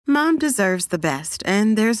Mom deserves the best,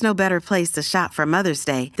 and there's no better place to shop for Mother's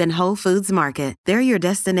Day than Whole Foods Market. They're your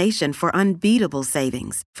destination for unbeatable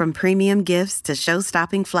savings, from premium gifts to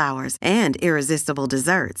show-stopping flowers and irresistible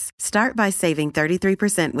desserts. Start by saving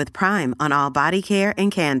 33% with Prime on all body care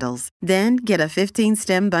and candles. Then get a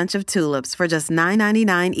 15-stem bunch of tulips for just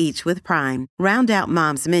 $9.99 each with Prime. Round out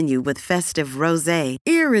Mom's menu with festive rosé,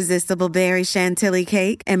 irresistible berry chantilly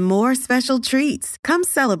cake, and more special treats. Come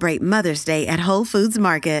celebrate Mother's Day at Whole Foods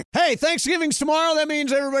Market. Hey, Thanksgiving's tomorrow. That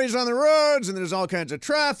means everybody's on the roads and there's all kinds of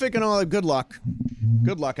traffic and all that. Good luck.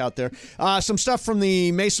 Good luck out there. Some stuff from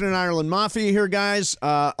the Mason and Ireland Mafia here, guys.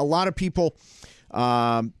 A lot of people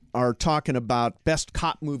are talking about best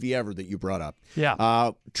cop movie ever that you brought up. Yeah.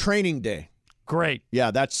 Training Day. Great. Yeah,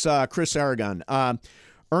 that's Chris Aragon.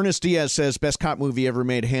 Ernest Diaz says best cop movie ever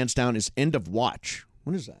made, hands down, is End of Watch.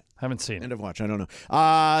 What is that? Haven't seen it. End of Watch. I don't know.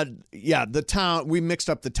 Yeah, The Town. We mixed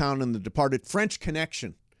up The Town and The Departed. French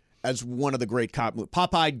Connection as one of the great cop movies.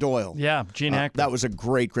 Popeye Doyle. Yeah, Gene Hackman. That was a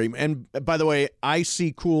great. And by the way,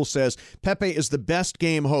 IC Cool says Pepe is the best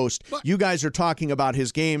game host. What? You guys are talking about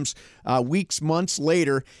his games weeks, months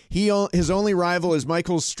later. His only rival is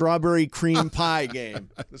Michael's strawberry cream pie game.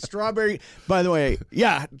 The strawberry. By the way,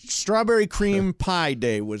 yeah, strawberry cream pie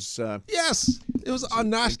day was. Yes, it was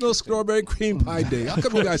on National Strawberry Cream Pie Day. How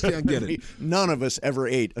come you guys can't get it? None of us ever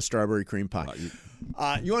ate a strawberry cream pie.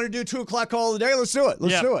 You want to do 2 o'clock call of the day? Let's do it.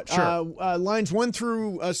 Let's do it. Sure. Lines 1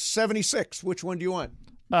 through 76. Which one do you want?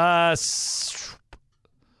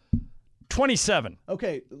 27.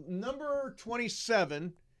 Okay, number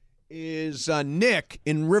 27 is Nick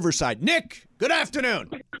in Riverside. Nick, good afternoon.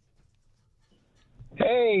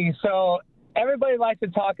 Hey, so everybody likes to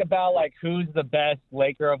talk about like who's the best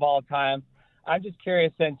Laker of all time. I'm just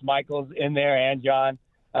curious, since Michael's in there and John,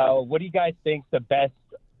 what do you guys think's the best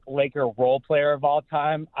Laker role player of all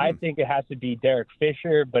time? I think it has to be Derek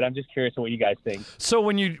Fisher, but I'm just curious what you guys think. So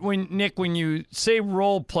when you say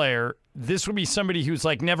role player, this would be somebody who's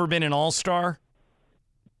like never been an all-star?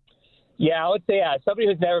 Yeah, I would say somebody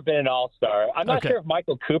who's never been an all-star. I'm not sure if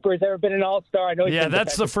Michael Cooper has ever been an all-star. I know.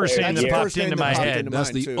 That's the first name that popped into my head.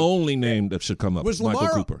 That's the only name that should come up. Was Michael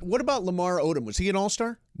Cooper. What about Lamar Odom? Was he an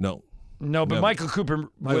all-star? No, but Michael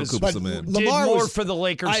Cooper was Cooper's the man. did more for the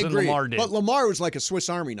Lakers than Lamar did. But Lamar was like a Swiss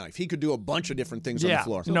Army knife. He could do a bunch of different things on the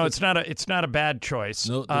floor. No, it's not a bad choice.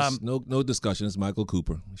 No discussion. It's Michael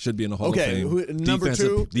Cooper. Should be in the Hall of Fame. Number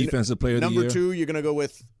two, defensive player of the year. Number 2, you're going to go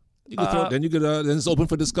with. Then it's open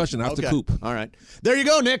for discussion after Coop. All right, there you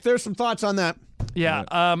go, Nick. There's some thoughts on that.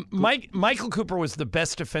 Yeah, Michael Cooper was the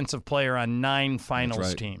best defensive player on 9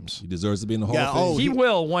 finals teams. He deserves to be in the Hall of Fame. He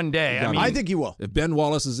will one day. I think he will. If Ben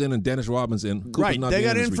Wallace is in and Dennis Rodman's in, Cooper's not they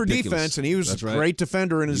got in for ridiculous. defense, and he was a great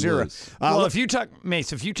defender in his era. Well, if you talk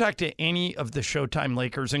to any of the Showtime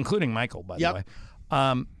Lakers, including Michael, by the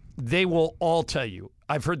way, they will all tell you.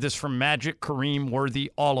 I've heard this from Magic, Kareem, Worthy,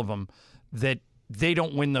 all of them, that they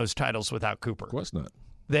don't win those titles without Cooper. Of course not.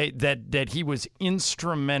 That he was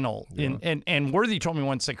instrumental in, and Worthy told me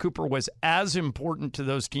once that Cooper was as important to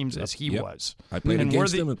those teams as he was. I played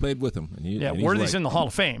against him and played with him. And Worthy's in the Hall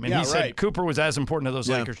of Fame, and he said Cooper was as important to those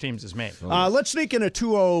Lakers teams as me. Let's sneak in a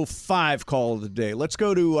 2:05 call of the day. Let's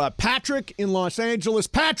go to Patrick in Los Angeles.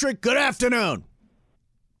 Patrick, good afternoon.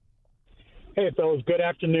 Hey, fellas, good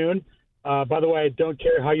afternoon. By the way, I don't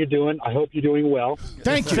care how you're doing. I hope you're doing well.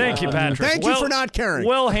 Thank you. Thank you, Patrick. Thank you for not caring.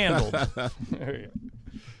 Well handled.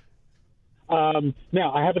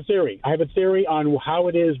 Now, I have a theory. I have a theory on how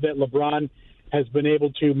it is that LeBron has been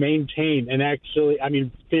able to maintain and actually,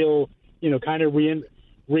 feel, kind of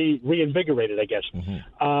reinvigorated, I guess.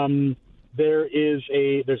 Mm-hmm.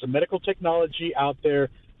 There's a medical technology out there.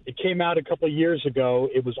 It came out a couple of years ago.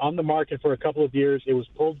 It was on the market for a couple of years. It was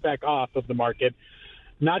pulled back off of the market.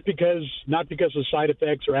 Not because of side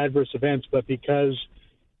effects or adverse events, but because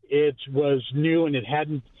it was new and it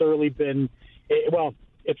hadn't thoroughly been.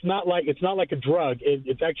 It's not like a drug.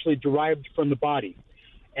 It's actually derived from the body,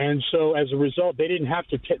 and so as a result, they didn't have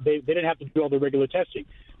to they didn't have to do all the regular testing.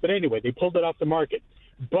 But anyway, they pulled it off the market.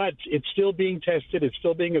 But it's still being tested. It's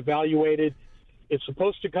still being evaluated. It's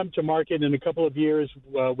supposed to come to market in a couple of years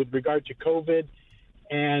with regard to COVID,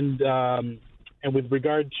 and with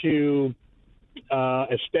regard to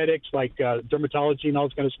aesthetics like dermatology and all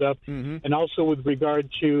this kind of stuff, and also with regard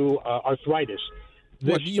to arthritis.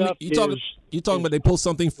 You talking about they pull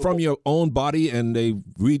something from your own body and they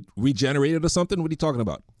regenerate it or something? What are you talking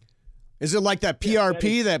about? Is it like that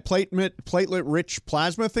PRP, that platelet-rich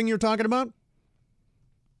plasma thing you're talking about?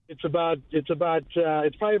 It's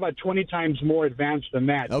probably about 20 times more advanced than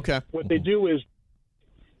that. Okay. What they do is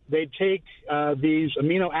they take these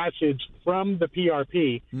amino acids from the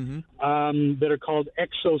PRP that are called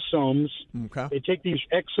exosomes. Okay. They take these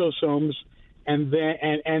exosomes and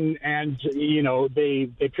then and you know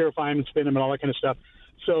they purify them and spin them and all that kind of stuff.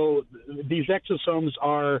 So these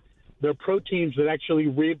exosomes they're proteins that actually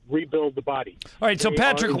rebuild the body. All right, so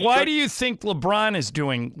Patrick, why do you think LeBron is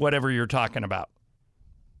doing whatever you're talking about?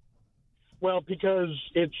 Well, because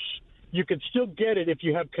you could still get it if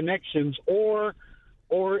you have connections, or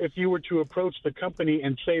if you were to approach the company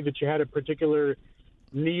and say that you had a particular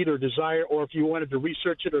need or desire, or if you wanted to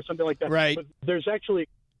research it or something like that. Right. But there's actually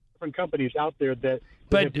different companies out there that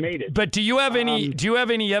have made it. But do you have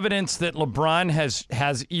any evidence that LeBron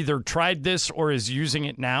has either tried this or is using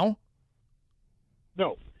it now?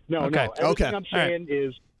 No. Okay. Everything I'm saying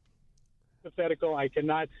is hypothetical. I can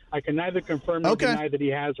neither confirm nor deny that he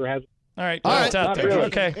has or hasn't. All right. All It's out there. really.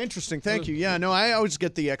 Okay. Interesting. Thank you. Yeah, no, I always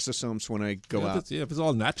get the exosomes when I go out. If it's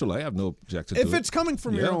all natural, I have no objection to it. If it's coming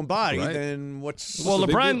from your own body, right. then what's... Well, the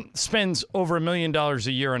big LeBron spends over $1 million a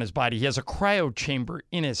year on his body. He has a cryo chamber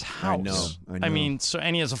in his house. I know. I mean,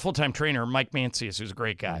 and he has a full-time trainer, Mike Mancius, who's a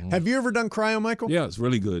great guy. Have you ever done cryo, Michael? Yeah, it's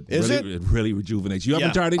really good. Is it? It really rejuvenates. You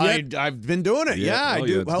haven't tried it yet? I've been doing it. Yeah. I Oh,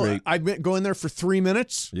 do. yeah, it's great. I've been going there for 3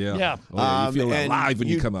 minutes. Yeah. Yeah. Oh, yeah. You feel and alive when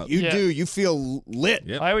you come out. You do. You feel lit.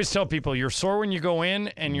 Yep. I always tell people you're sore when you go in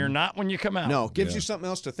and you're not when you come out. No, gives you something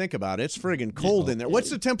else to think about. It's friggin' cold in there. What's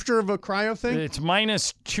the temperature of a cryo thing? It's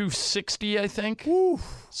minus 260, I think.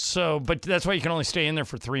 So, but that's why you can only stay in there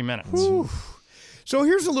for 3 minutes. So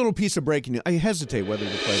here's a little piece of breaking news. I hesitate whether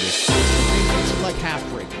to play this. It's like half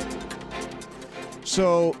breaking.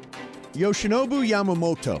 So Yoshinobu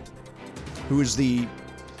Yamamoto, who is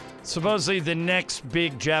Supposedly the next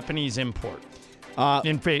big Japanese import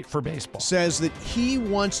for baseball. says that he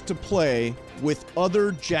wants to play with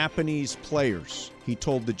other Japanese players, he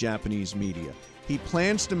told the Japanese media. He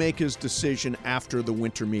plans to make his decision after the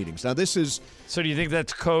winter meetings. Now, this is... So do you think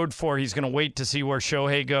that's code for he's going to wait to see where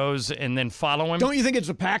Shohei goes and then follow him? Don't you think it's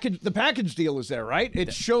a package? The package deal is there, right?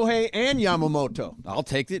 It's Shohei and Yamamoto. I'll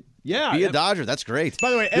take it. Yeah. Be a Dodger. That's great.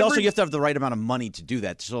 By the way, you have to have the right amount of money to do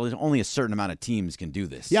that. So only a certain amount of teams can do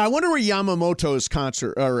this. Yeah, I wonder where Yamamoto's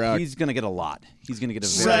concert... he's going to get a lot. He's going to get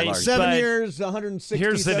a very large... 7 years, 160,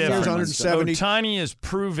 Here's the 7 years, difference. 170. Ohtani is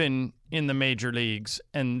proven in the major leagues,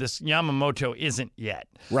 and this Yamamoto isn't yet.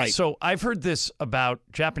 Right. So I've heard this about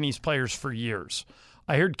Japanese players for years.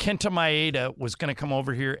 I heard Kenta Maeda was going to come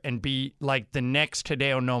over here and be like the next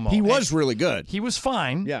Hideo Nomo. He was really good. He was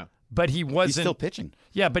fine. Yeah. But he wasn't. He's still pitching.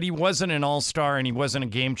 Yeah, but he wasn't an all-star, and he wasn't a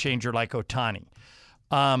game changer like Ohtani.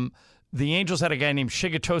 The Angels had a guy named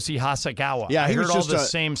Shigetoshi Hasagawa. Yeah, I he heard was all just the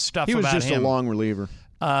same stuff He was about just him. a long reliever.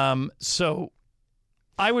 So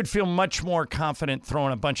I would feel much more confident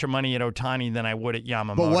throwing a bunch of money at Ohtani than I would at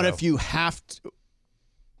Yamamoto. But what if you have to...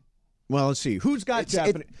 Well, let's see. Who's got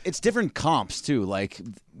Japanese... It's different comps, too. Like,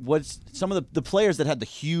 what's some of the players that had the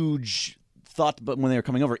huge thought, but when they were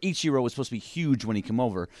coming over, Ichiro was supposed to be huge when he came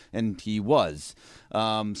over, and he was.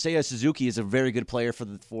 Seiya Suzuki is a very good player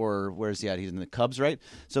for where is he at? He's in the Cubs, right?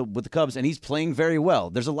 So with the Cubs, and he's playing very well.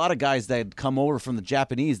 There's a lot of guys that come over from the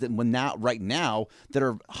Japanese that right now that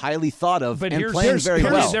are highly thought of and playing very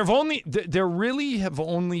well. There really have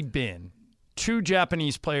only been 2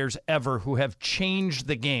 Japanese players ever who have changed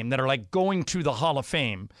the game that are like going to the Hall of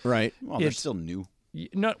Fame. Right. Well, they're still new.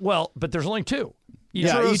 But there's only 2.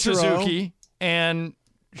 Ichiro Suzuki and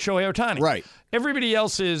Shohei Ohtani. Right. Everybody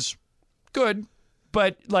else is good,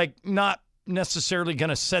 but like not necessarily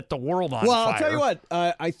going to set the world on fire. Well, I'll tell you what.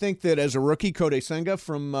 I think that as a rookie, Kodai Senga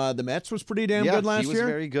from the Mets was pretty damn good last year. He was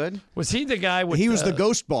very good. Was he the guy with He was the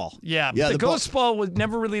ghost ball. Yeah, the ghost ball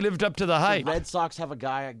never really lived up to the hype. The Red Sox have a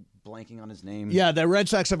guy blanking on his name. Yeah, the Red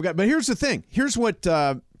Sox have got. But here's the thing. Here's what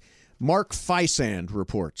Mark Fysand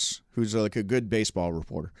reports, who's like a good baseball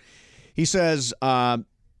reporter. He says,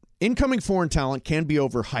 incoming foreign talent can be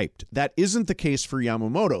overhyped. That isn't the case for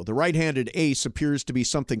Yamamoto. The right-handed ace appears to be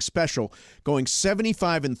something special, going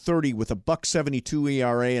 75-30 with a .172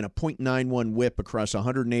 ERA and a .91 WHIP across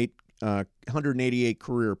 188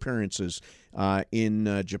 career appearances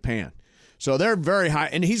in Japan. So they're very high,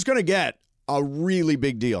 and he's going to get a really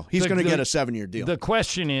big deal. He's going to get a 7-year deal. The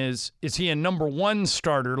question is he a number 1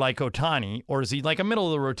 starter like Ohtani, or is he like a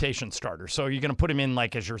middle-of-the-rotation starter? So you're going to put him in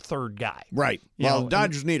like as your third guy. Right. Well,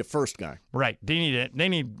 Dodgers need a first guy. Right. They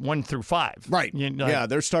need 1 through 5. Right. Yeah,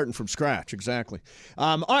 they're starting from scratch. Exactly.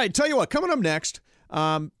 All right, tell you what, coming up next,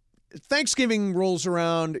 Thanksgiving rolls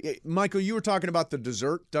around. Michael, you were talking about the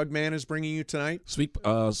dessert Doug Mann is bringing you tonight. Sweet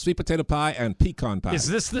potato pie and pecan pie. Is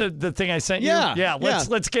this the thing I sent Yeah, you? Yeah. yeah.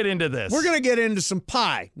 Let's get into this. We're going to get into some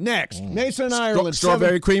pie next. Mason and Ireland.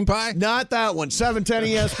 Strawberry cream pie? Not that one. 710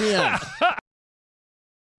 ESPN.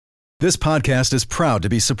 This podcast is proud to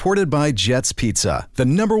be supported by Jets Pizza, the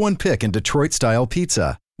 #1 pick in Detroit-style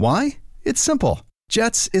pizza. Why? It's simple.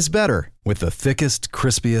 Jets is better. With the thickest,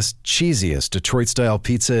 crispiest, cheesiest Detroit-style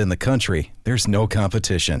pizza in the country, there's no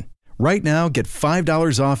competition. Right now, get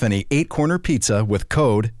 $5 off any 8-corner pizza with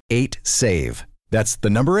code 8SAVE. That's the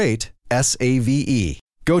number 8, S-A-V-E.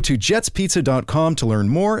 Go to jetspizza.com to learn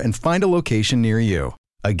more and find a location near you.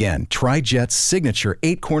 Again, try Jet's signature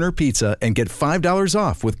 8-corner pizza and get $5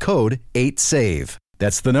 off with code 8SAVE.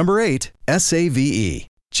 That's the number 8, S-A-V-E.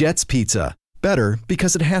 Jet's Pizza. Better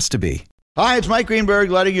because it has to be. Hi, it's Mike Greenberg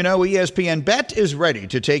letting you know ESPN Bet is ready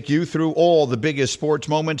to take you through all the biggest sports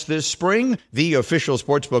moments this spring. The official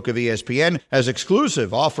sportsbook of ESPN has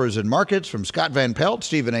exclusive offers and markets from Scott Van Pelt,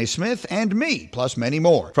 Stephen A. Smith, and me, plus many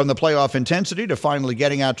more. From the playoff intensity to finally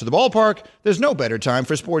getting out to the ballpark, there's no better time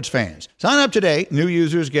for sports fans. Sign up today. New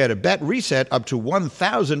users get a bet reset up to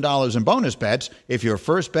 $1,000 in bonus bets if your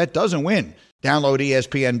first bet doesn't win. Download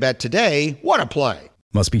ESPN Bet today. What a play.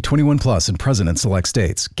 Must be 21 plus and present in select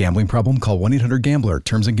states. Gambling problem? Call 1-800-GAMBLER.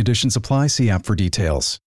 Terms and conditions apply. See app for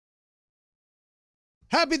details.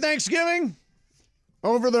 Happy Thanksgiving.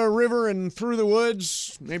 Over the river and through the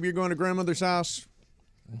woods. Maybe you're going to grandmother's house.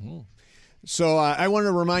 Mm-hmm. So I want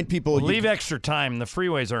to remind people. Leave extra time. The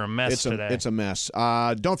freeways are a mess today. It's a mess.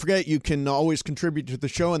 Don't forget, you can always contribute to the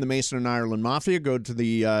show in the Mason and Ireland Mafia. Go to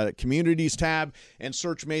the Communities tab and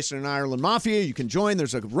search Mason and Ireland Mafia. You can join.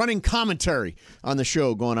 There's a running commentary on the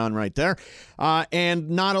show going on right there. And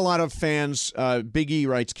not a lot of fans. Big E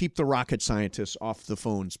writes, keep the rocket scientists off the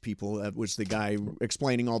phones, people. That was the guy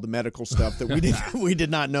explaining all the medical stuff that we did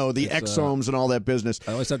not know, the exomes and all that business.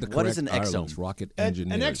 I always have to correct What is an exome? Ireland's rocket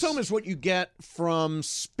engineers. An exome is what you get from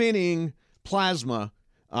spinning plasma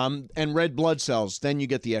and red blood cells. Then you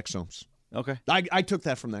get the exomes. Okay. I took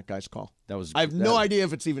that from that guy's call. I have that- no idea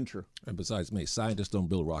if it's even true. And besides me, scientists don't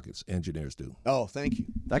build rockets. Engineers do. Oh, thank you.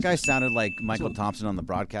 That guy sounded like Michael Thompson on the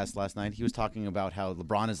broadcast last night. He was talking about how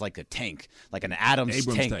LeBron is like a tank, like an Abrams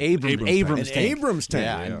tank. Abrams tank. Abrams tank.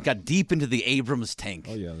 Yeah, and got deep into the Abrams tank.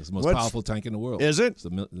 Oh, yeah. It's the most powerful tank in the world. Is it? It's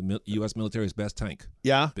the U.S. military's best tank.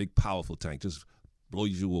 Yeah. Big, powerful tank. Just blows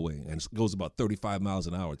you away. And it goes about 35 miles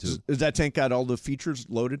an hour, too. Is that tank got all the features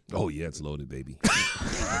loaded? Oh, yeah, it's loaded, baby.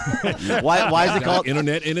 Why is it called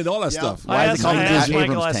internet in it, all that stuff? I asked Michael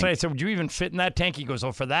Abrams last tank? night, I said, would you even fit in that tank? He goes,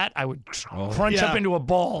 for that, I would crunch up into a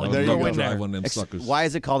ball and There you go go. in there. Drive one of them suckers. Why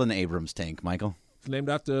is it called an Abrams tank, Michael? It's named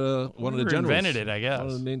after one of the Whoever generals. invented it, I guess. One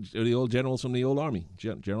of the old generals from the old army,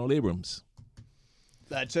 General Abrams.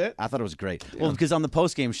 That's it? I thought it was great. Well, because on the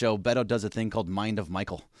post-game show, Beto does a thing called Mind of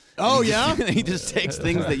Michael. Oh, And yeah? he just takes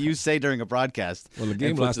things that you say during a broadcast. Well, the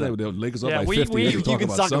game last night, the Lakers up Yeah, by we- 50. we- had to you talk can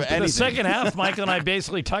about suck something. anything. The second half, Michael and I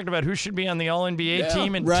basically talked about who should be on the All-NBA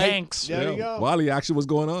team and right. tanks. There you go. While the action was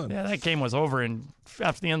going on. Yeah, that game was over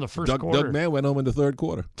after the end of the first quarter. Doug Mann went home in the third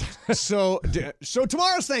quarter. So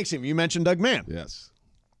tomorrow's Thanksgiving. You mentioned Doug Mann. Yes.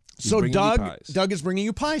 So bringing you Doug pies. is bringing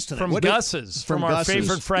you pies tonight. From What- Gus's, from our Gus's.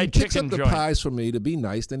 favorite He fried picks chicken up the joint. pies for me to be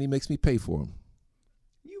nice, then he makes me pay for them.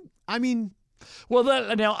 I mean, Well,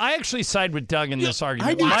 now I actually side with Doug in this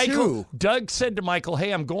argument. I do Michael, too. Doug said to Michael,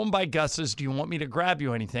 "Hey, I'm going by Gus's. Do you want me to grab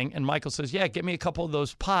you anything?" And Michael says, "Yeah, get me a couple of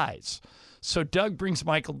those pies." So Doug brings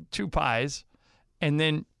Michael 2 pies, and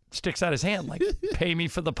then sticks out his hand like, "Pay me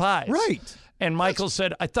for the pies." Right. And Michael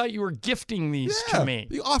said, "I thought you were gifting these to me."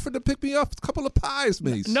 He offered to pick me up a couple of pies,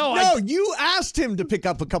 Mace. No, you asked him to pick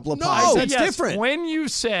up a couple of No. pies. That's yes, different. When you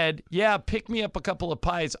said, "Yeah, pick me up a couple of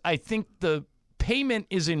pies," I think the payment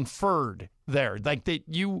is inferred there, like that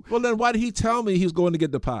you. Well, then why did he tell me he was going to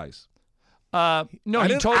get the pies? No, I he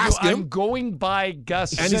didn't told you ask him. I'm going by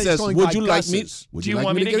Gus. And he he's says, going would by you like me? Gus's. Would Do you like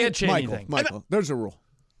want me to get get it? you Michael, anything? there's a rule.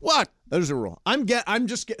 What? There's a rule. I'm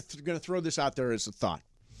just going to throw this out there as a thought.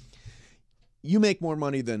 You make more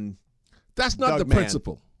money than That's not Doug the Mann.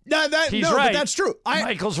 principle. He's no, right. but that's true.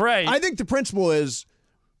 Michael's right. I think the principle is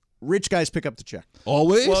rich guys pick up the check.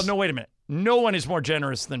 Always? Well, no, wait a minute. No one is more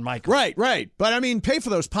generous than Michael. Right. But I mean, pay for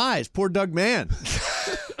those pies. Poor Doug Mann.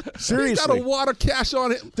 Seriously. He's got a wad of cash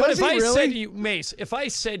on it. But Does if he I really? said to you, Mace, if I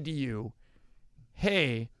said to you,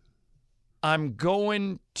 "Hey, I'm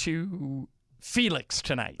going to Felix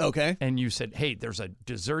tonight," Okay. and you said, "Hey, there's a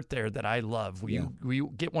dessert there that I love. Will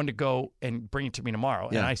you get one to go and bring it to me tomorrow?"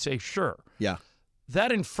 And Yeah. I say, "Sure." Yeah.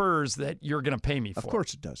 That infers that you're going to pay me for Of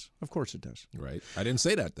course it does. Of course it does. Right. I didn't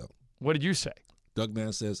say that, though. What did you say? Doug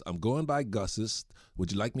Man says, I'm going by Gus's.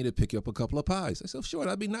 Would you like me to pick you up a couple of pies? I said, sure,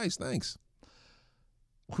 that'd be nice. Thanks.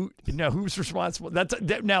 Who's responsible?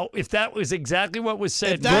 Now, if that was exactly what was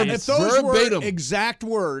said, if those verbatim. were exact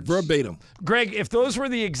words, Verbatim. Greg, if those were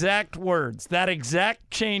the exact words, that exact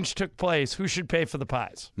change took place, who should pay for the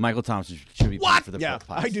pies? Michael Thompson should be paying for the pies.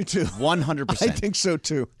 I do too. 100%. I think so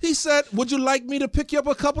too. He said, would you like me to pick you up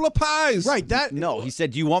a couple of pies? Right. No, he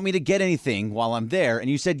said, do you want me to get anything while I'm there? And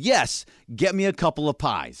you said, yes, get me a couple of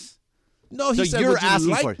pies. No, he So said, you're would you asking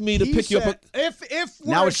like for it. me to pick you up a... If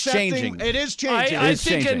we're Now it's accepting- changing. It is changing. I It's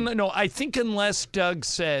think changing. I think unless Doug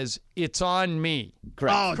says it's on me.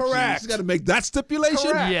 Correct. Oh, correct. He's got to make that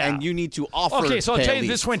stipulation? Correct. Yeah. And you need to offer. Okay, so I'll pay tell at you,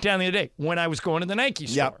 this least. went down the other day when I was going to the Nike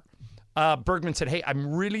store. Bergman said, hey,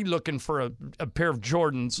 I'm really looking for a pair of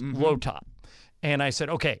Jordans low top. And I said,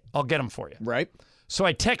 okay, I'll get them for you. Right. So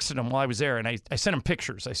I texted him while I was there, and I sent him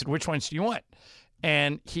pictures. I said, which ones do you want?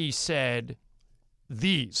 And he said,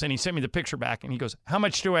 these. And he sent me the picture back, and he goes, how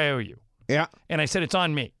much do I owe you? Yeah. And I said, it's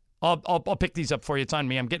on me. I'll pick these up for you. It's on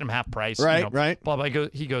me. I'm getting them half price. Right, right. Blah, blah.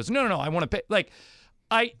 He goes, no, I want to pay. Like,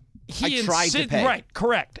 I tried to pay. Right,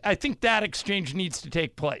 correct. I think that exchange needs to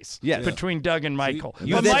take place between Doug and Michael.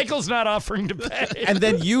 But then- Michael's not offering to pay. And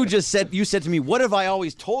then you said to me, what have I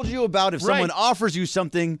always told you about if someone offers you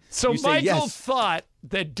something? So you say Michael yes. thought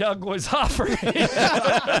that Doug was offering.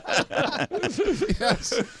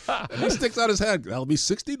 Yes. And he sticks out his head. That'll be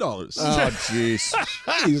 $60. Oh,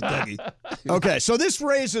 jeez. He's Dougie. Okay, so this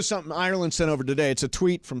raises something Ireland sent over today. It's a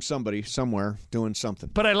tweet from somebody somewhere doing something.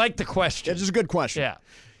 But I like the question. It is a good question. Yeah.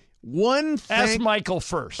 Ask Michael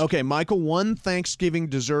first. Okay, Michael, one Thanksgiving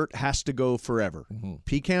dessert has to go forever.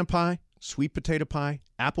 Pecan pie, sweet potato pie,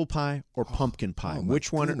 apple pie, or pumpkin pie.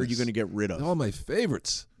 Which one are you going to get rid of? All my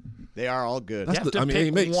favorites. They are all good. You have to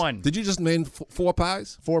pick mate, one. Did you just name 4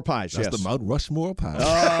 pies? 4 pies, That's yes. the Mount Rushmore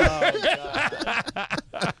pie.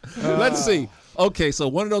 Let's see. Okay, so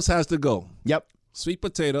one of those has to go. Yep. Sweet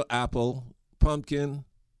potato, apple, pumpkin,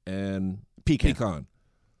 and pecan.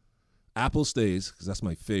 Apple stays because that's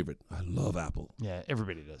my favorite. I love apple. Yeah,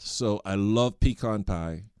 everybody does. So I love pecan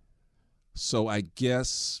pie. So I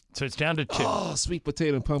guess... So it's down to 2. Oh, sweet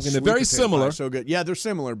potato and pumpkin. Sweet They're very potato similar. pie, so good. Yeah, they're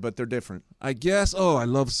similar, but they're different. I guess. Oh, I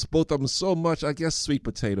love both of them so much. I guess sweet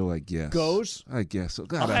potato, I guess. Goes? I guess. Oh,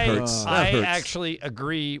 God, that hurts. I That hurts. actually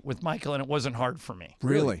agree with Michael, and it wasn't hard for me.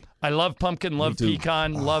 Really? I love pumpkin, love too.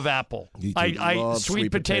 pecan, love apple. me too. I Love sweet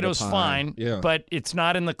sweet potato potato's pie. fine, Yeah. but it's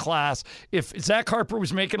not in the class. If Zach Harper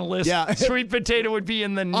was making a list, Yeah. sweet potato would be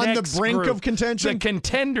in the On next the brink group. of contention? The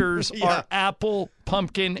contenders Yeah. are apple,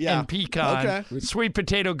 pumpkin, Yeah. and pecan. Okay. Sweet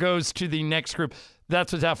potato goes to the next group.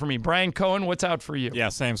 That's what's out for me. Brian Cohen, what's out for you? Yeah,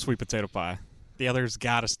 same sweet potato pie. The others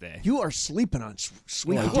gotta stay. You are sleeping on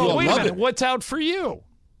sweet Oh, potato Well, wait a love minute. it. What's out for you?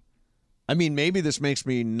 I mean, maybe this makes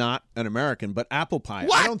me not an American, but apple pie.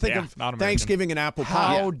 I don't think Yeah, of not American. Thanksgiving and apple pie.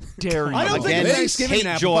 How dare you? I don't Again, think of Thanksgiving hate and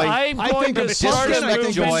apple joy. pie. I'm I going think to of start pumpkin, a I think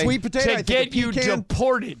of movement sweet potato, I to think get of you pecan.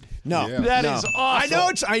 deported. No, Yeah. That no. is I awful.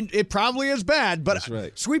 know it probably is bad, but That's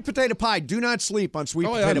right. sweet potato pie. Do not sleep on sweet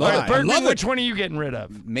Oh, yeah, I potato love pie. it. Bergman, love it. which one are you getting rid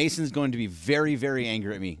of? Mason's going to be very, very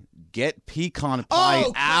angry at me. Get pecan pie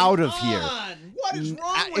out of here. What is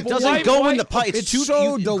wrong with It doesn't go in the pie. It's too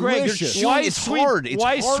so Greg, you're delicious. chewing- Why it's sweet, hard. It's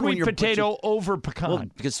why hard when sweet you're potato over pecan? Well,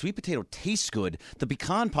 because sweet potato tastes good. The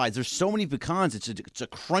pecan pies, there's so many pecans. It's a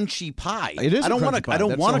crunchy pie. It is I don't a want crunchy pie. I don't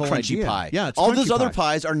That's want a the whole crunchy idea. pie. Yeah, it's all crunchy those other pie.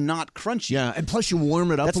 pies are not crunchy. Yeah, and plus you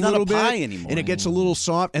warm it up That's a not little a bit, pie anymore. and it gets a little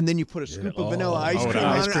soft, and then you put a scoop of vanilla ice cream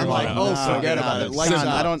on it. I'm like, forget about it. Lights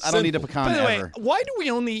I out. don't need a pecan By the way, ever. why do we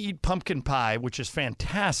only eat pumpkin pie, which is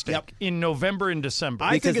fantastic, in November and December?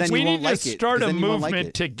 I think Because then we you need won't like to it. start Because a then you won't like movement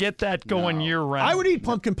it. to get that going year round. I would eat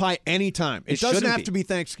pumpkin pie anytime. It doesn't shouldn't have be. to be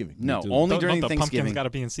Thanksgiving. No, only during Don't the Thanksgiving. pumpkin's got to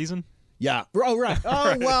be in season? Yeah. Oh, right.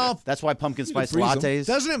 Oh, well, That's why pumpkin spice freeze 'em. lattes.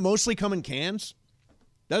 doesn't it mostly come in cans?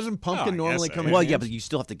 Doesn't pumpkin I normally guess come so, in Well, cans? yeah, but you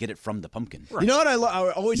still have to get it from the pumpkin. You know what I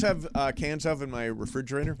always have cans of in my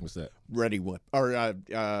refrigerator? What's that? Ready Whip. Or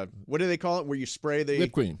what do they call it? Where you spray the...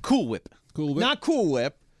 Whipped cream. Cool Whip. Cool Whip. Not Cool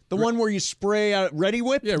Whip. The one where you spray Ready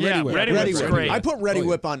Whip? Yeah, Ready Yeah, Whip. Ready Ready Whip's Whip. great. I put Ready Oh, yeah.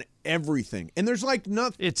 Whip on everything. And there's like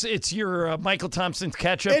nothing... It's your Michael Thompson's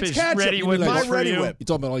ketchup It's is ketchup. ready You with mean like for Ready you. Whip. You're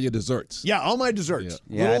talking about all your desserts. Yeah, all my desserts.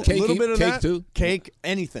 Yeah. Little, Cake- little bit of cake that. too? Cake,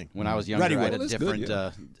 anything. When I was younger, Ready I had Whip. a That's good,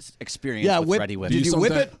 different experience Yeah, with whip. Ready Whip. Did you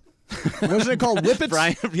whip it? Wasn't it called Whip It?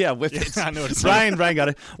 Brian, yeah, whip it. I know what it's Brian got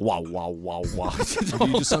it. Wow, wow, wow, wow. You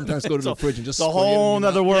just sometimes go to the fridge and just It's a spray it in whole your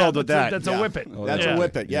nother mouth. world with that. That's Yeah. a whip it. That's Yeah. a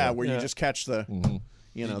Whip It, yeah, where you just catch the...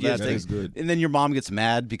 that thing is good. And then your mom gets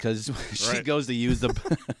mad because she goes to use the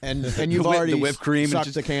and you've already the whipped cream.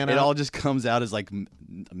 sucked the can out. It all just comes out as like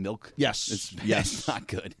milk. Yes. It's not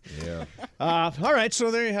good. Yeah. All right,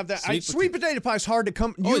 so there you have that. Sweet potato pie is hard to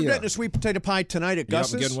come. You're getting a sweet potato pie tonight at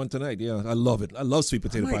Gus's? I'm getting one tonight. Yeah, I love it. I love sweet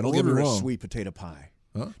potato pie. Don't get me wrong. Sweet potato pie.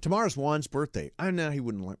 Huh? Tomorrow's Juan's birthday. I know he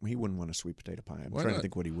wouldn't want a sweet potato pie. I'm trying to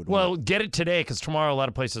think what he would want. Well, get it today because tomorrow a lot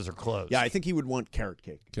of places are closed. Yeah, I think he would want carrot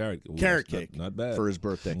cake. Carrot cake. Not bad. For his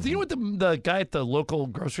birthday. Do you know what the guy at the local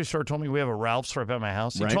grocery store told me? We have a Ralph's right by my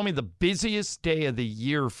house. He told me the busiest day of the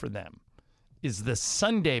year for them is the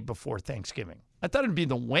Sunday before Thanksgiving. I thought it'd be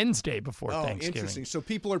the Wednesday before Thanksgiving. Interesting. So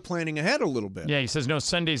people are planning ahead a little bit. Yeah, he says, no,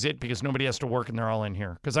 Sunday's it because nobody has to work and they're all in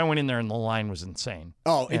here. Because I went in there and the line was insane.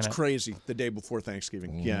 Oh, it's crazy the day before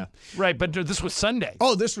Thanksgiving. Mm-hmm. Yeah. Right, but this was Sunday.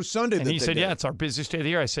 Oh, this was Sunday. And he said, yeah, it's our busiest day of the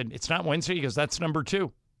year. I said, it's not Wednesday. He goes, that's number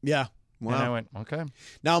 2. Yeah. Wow. And I went, okay.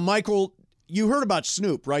 Now, Michael, you heard about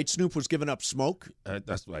Snoop, right? Snoop was giving up smoke.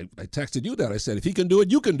 That's why I texted you that. I said, if he can do it,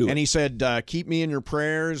 you can do it. And he said, keep me in your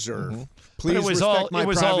prayers or please but it was respect my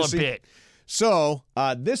privacy. All a bit. So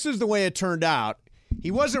this is the way it turned out.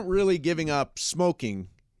 He wasn't really giving up smoking.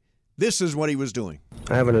 This is what he was doing.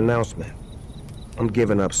 I have an announcement. I'm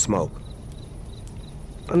giving up smoke.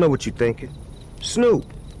 I know what you're thinking.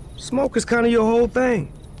 Snoop, smoke is kind of your whole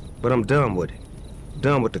thing. But I'm done with it.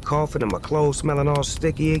 Done with the coughing and my clothes smelling all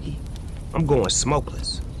sticky icky. I'm going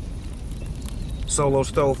smokeless. Solo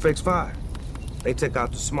Stove Fix Fire. They took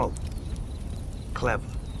out the smoke. Clever.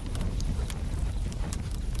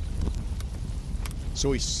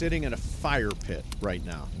 So he's sitting in a fire pit right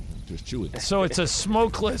now. Just chewing. So it's a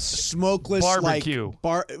smokeless barbecue.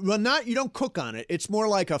 Well, you don't cook on it. It's more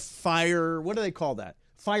like a fire. What do they call that?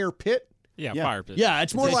 Fire pit? Yeah, fire pit. Yeah,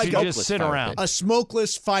 it's more like just sit around. A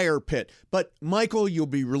smokeless fire pit. But Michael, you'll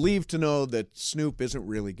be relieved to know that Snoop isn't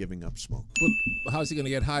really giving up smoke. But how's he going to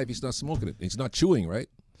get high if he's not smoking it? He's not chewing, right?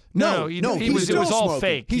 No, it was all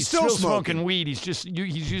fake. He's still smoking weed. He's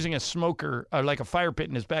using a smoker, like a fire pit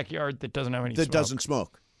in his backyard that doesn't have any smoke. That doesn't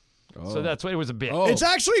smoke. Oh. So that's what it was a bit. Oh. It's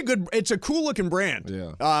actually good. It's a cool looking brand.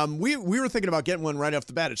 Yeah. We were thinking about getting one right off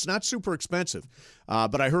the bat. It's not super expensive,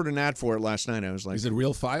 but I heard an ad for it last night. I was like, is it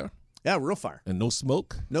real fire? Yeah, real fire. And no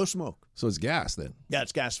smoke? No smoke. So it's gas then? Yeah,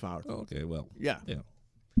 it's gas powered. Oh, okay, well. Yeah.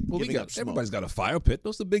 Well, everybody's got a fire pit.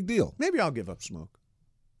 What's the big deal? Maybe I'll give up smoke.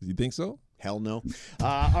 You think so? Hell no.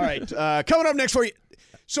 All right. Coming up next for you.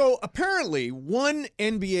 So apparently one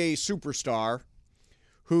NBA superstar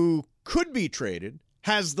who could be traded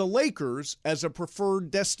has the Lakers as a preferred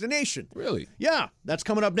destination. Really? Yeah. That's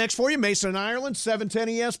coming up next for you. Mason, Ireland, 710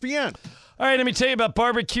 ESPN. All right, let me tell you about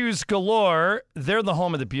Barbecues Galore. They're the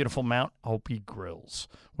home of the beautiful Mount Alpi Grills.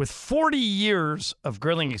 With 40 years of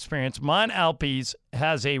grilling experience, Mount Alpi's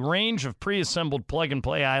has a range of pre-assembled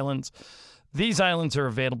plug-and-play islands. These islands are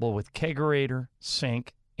available with kegerator,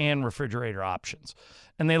 sink, and refrigerator options.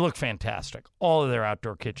 And they look fantastic. All of their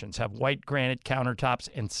outdoor kitchens have white granite countertops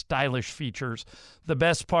and stylish features. The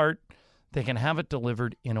best part, they can have it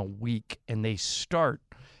delivered in a week, and they start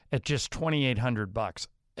at just $2,800.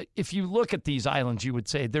 If you look at these islands, you would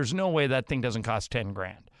say there's no way that thing doesn't cost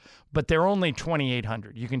 $10,000. But they're only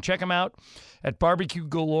 $2,800. You can check them out at Barbecue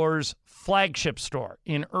Galore's flagship store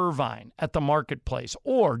in Irvine at the Marketplace,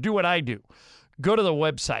 or do what I do. Go to the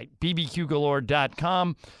website,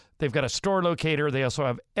 bbqgalore.com. They've got a store locator. They also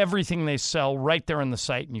have everything they sell right there on the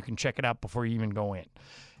site, and you can check it out before you even go in.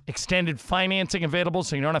 Extended financing available,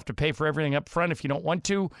 so you don't have to pay for everything up front if you don't want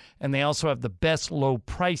to. And they also have the best low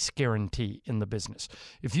price guarantee in the business.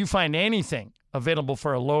 If you find anything available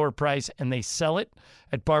for a lower price and they sell it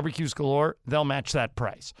at Barbecues Galore, they'll match that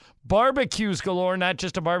price. Barbecues Galore, not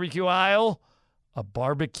just a barbecue aisle, a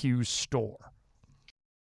barbecue store.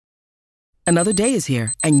 Another day is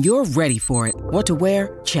here, and you're ready for it. What to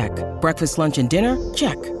wear? Check. Breakfast, lunch, and dinner?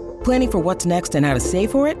 Check. Planning for what's next and how to save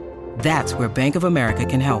for it? That's where Bank of America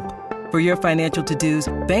can help. For your financial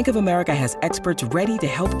to-dos, Bank of America has experts ready to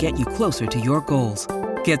help get you closer to your goals.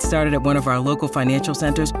 Get started at one of our local financial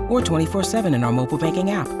centers or 24/7 in our mobile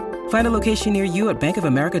banking app. Find a location near you at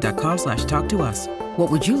bankofamerica.com/talktous. What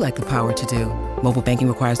would you like the power to do? Mobile banking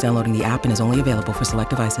requires downloading the app and is only available for select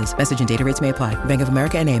devices. Message and data rates may apply. Bank of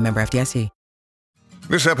America N.A., member FDIC.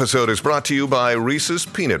 This episode is brought to you by Reese's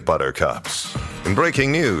Peanut Butter Cups. In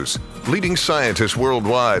breaking news, leading scientists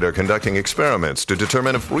worldwide are conducting experiments to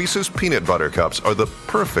determine if Reese's Peanut Butter Cups are the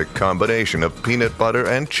perfect combination of peanut butter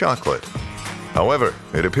and chocolate. However,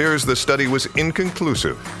 it appears the study was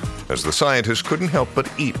inconclusive, as the scientists couldn't help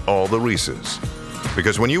but eat all the Reese's.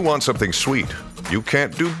 Because when you want something sweet, you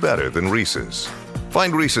can't do better than Reese's.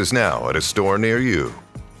 Find Reese's now at a store near you.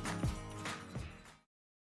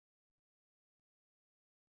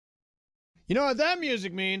 You know what that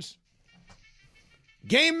music means?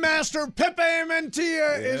 Game Master Pepe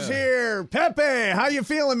Mantilla is here. Pepe, how you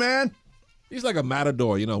feeling, man? He's like a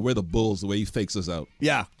matador, we're the bulls, the way he fakes us out.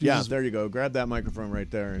 Yeah, there you go. Grab that microphone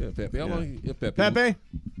right there. Yeah, Pepe. Pepe. Pepe?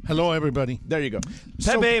 Hello, everybody. There you go.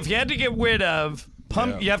 Pepe, if you had to get rid of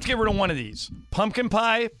you have to get rid of one of these. Pumpkin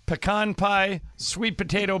pie, pecan pie, sweet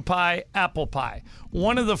potato pie, apple pie.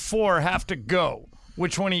 One of the four have to go.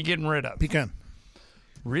 Which one are you getting rid of? Pecan.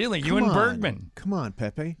 Really? You and Bergman. Come on,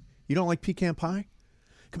 Pepe. You don't like pecan pie?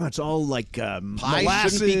 Come on, it's all like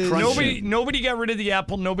molasses. Be nobody got rid of the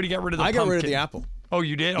apple. Nobody got rid of the pumpkin. I got rid of the apple. Oh,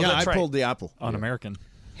 you did? Oh, yeah, that's I right. pulled the apple. Un-American.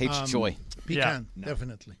 Hates joy. Pecan,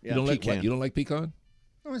 definitely. You don't like what? You don't like pecan?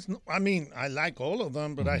 No, I mean, I like all of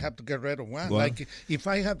them, but I have to get rid of one. What? Like, if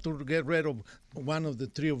I have to get rid of one of the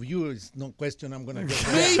three of you, it's no question I'm going to get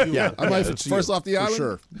rid of you. Yeah, I'm like first off the island? For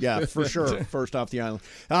sure. Yeah, for sure. First off the island.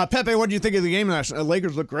 Pepe, what do you think of the game last night?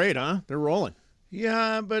 Lakers look great, huh? They're rolling.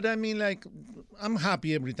 Yeah, but I mean, like, I'm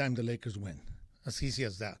happy every time the Lakers win. As easy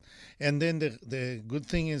as that. And then the good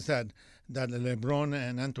thing is that LeBron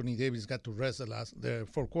and Anthony Davis got to rest the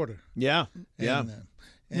fourth quarter. Yeah, yeah.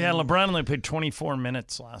 LeBron only played 24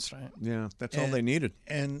 minutes last night. Yeah, that's all they needed.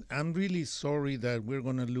 And I'm really sorry that we're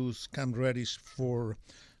going to lose Cam Reddish for,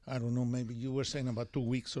 I don't know, maybe you were saying about 2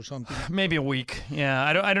 weeks or something. Maybe a week. Yeah,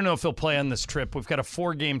 I don't know if he'll play on this trip. We've got a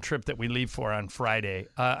 4-game trip that we leave for on Friday.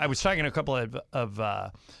 I was talking to a couple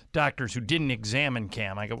of doctors who didn't examine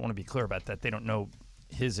Cam. I want to be clear about that. They don't know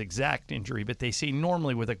his exact injury, but they say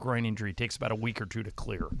normally with a groin injury it takes about a week or two to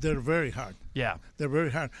clear. They're very hard. Yeah. They're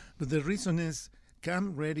very hard. But the reason is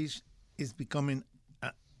Cam Reddish is becoming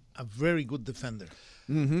a very good defender.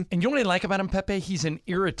 Mm-hmm. And you know what I like about him, Pepe? He's an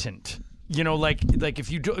irritant. Like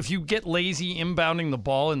if you get lazy inbounding the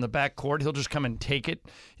ball in the backcourt, he'll just come and take it.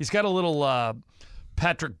 He's got a little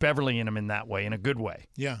Patrick Beverly in him in that way, in a good way.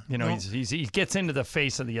 Yeah. He gets into the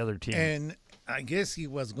face of the other team. And I guess he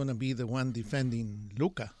was going to be the one defending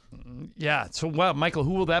Luka. Yeah. So, Michael,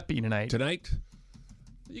 who will that be tonight? Tonight?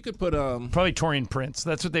 You could put probably Taurean Prince.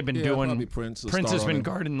 That's what they've been doing. Probably Prince. Prince has been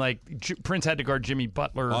guarding Prince had to guard Jimmy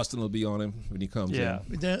Butler. Austin will be on him when he comes in.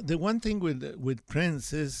 The one thing with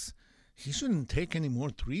Prince is he shouldn't take any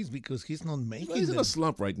more threes because he's not making He's them. in a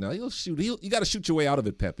slump right now. He'll shoot. You got to shoot your way out of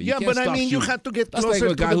it, Pepe. Yeah, but I mean, you have to get closer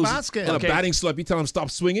to the basket. In a batting slump, you tell him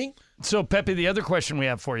stop swinging. So, Pepe, the other question we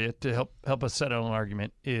have for you to help us settle an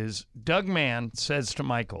argument is Doug Mann says to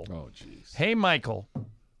Michael, "Oh, jeez. Hey, Michael,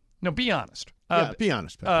 no, be honest. Be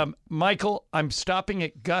honest, Pepe. Michael, I'm stopping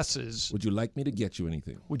at Gus's. Would you like me to get you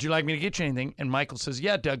anything? Would you like me to get you anything?" And Michael says,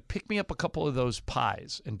 "Yeah, Doug, pick me up a couple of those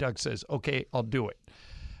pies." And Doug says, "Okay, I'll do it."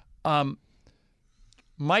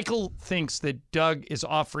 Michael thinks that Doug is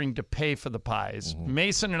offering to pay for the pies. Mm-hmm.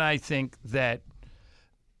 Mason and I think that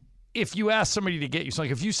if you ask somebody to get you, so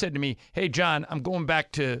like if you said to me, "Hey, John, I'm going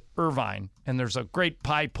back to Irvine, and there's a great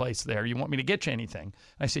pie place there. You want me to get you anything?"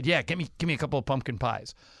 And I said, "Yeah, give me a couple of pumpkin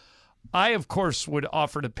pies." I, of course, would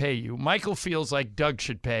offer to pay you. Michael feels like Doug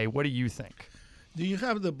should pay. What do you think? Do you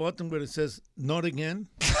have the button where it says "not again"?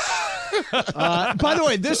 By the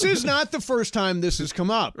way, this is not the first time this has come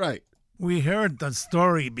up. Right. We heard the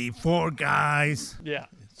story before, guys. Yeah.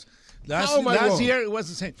 Last year it was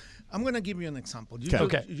the same. I'm going to give you an example.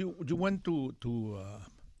 Okay. You went to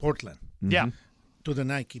Portland. Mm-hmm. Yeah. To the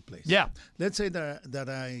Nike place. Yeah. Let's say that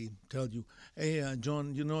I tell you, "Hey,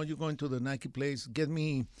 John, you're going to the Nike place. Get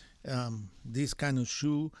me this kind of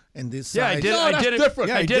shoe and this size." I did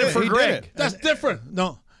it for Greg. That's different.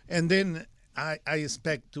 No. And then I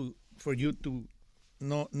expect for you to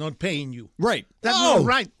not paying you. Right. That's not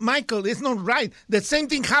right. Michael, it's not right. The same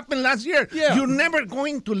thing happened last year. Yeah. You're never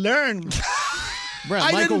going to learn.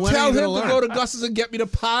 I didn't tell him to go to Gus's and get me the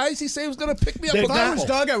pies. He said he was going to pick me up. If I was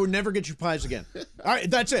Doug, I would never get you pies again. All right,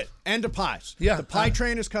 that's it. End of pies. Yeah. The pie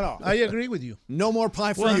train is cut off. I agree with you. No more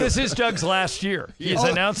pie for you. Well, this is Doug's last year. He's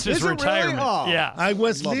announced his retirement. Really? Oh. Yeah. I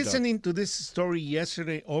was listening to this story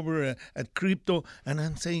yesterday over at Crypto, and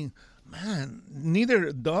I'm saying, man,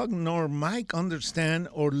 neither Doug nor Mike understand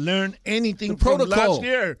or learn anything from last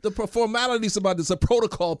year. The formalities about this, a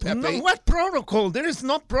protocol, Pepe. No, what protocol? There is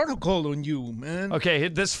no protocol on you, man. Okay,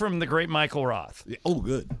 this from the great Michael Roth. Oh,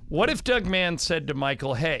 good. What if Doug Mann said to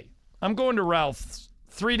Michael, "Hey, I'm going to Ralph's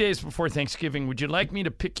 3 days before Thanksgiving. Would you like me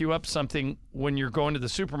to pick you up something when you're going to the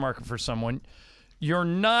supermarket for someone? You're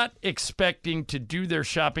not expecting to do their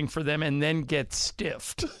shopping for them and then get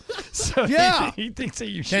stiffed." So he thinks that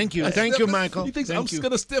you should. Thank you, Michael. He thinks I'm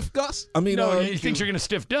going to stiff Gus? I mean, no, he thinks you're going to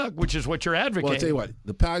stiff Doug, which is what you're advocating. Well, I'll tell you what.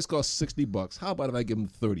 The pies cost $60. How about if I give him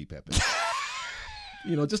 30, Pepe?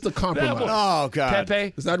 just a compromise. Oh, God.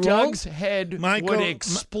 Pepe, Is that wrong? Doug's head Michael, would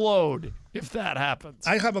explode if that happens.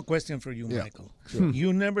 I have a question for you, Yeah, Michael. sure.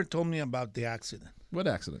 You never told me about the accident. What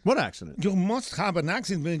accident? What accident? You must have an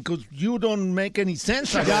accident because you don't make any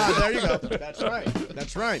sense. Yeah, there you go. That's right.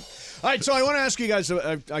 That's right. All right, so I want to ask you guys,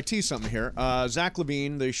 I tease something here. Zach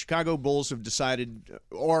LaVine, the Chicago Bulls have decided,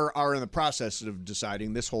 or are in the process of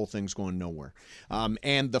deciding, this whole thing's going nowhere.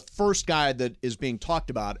 And the first guy that is being talked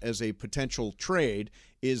about as a potential trade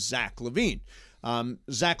is Zach LaVine.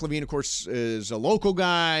 Zach LaVine, of course, is a local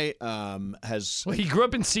guy. He grew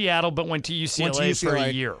up in Seattle, but went to UCLA, for a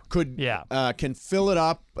year. Can fill it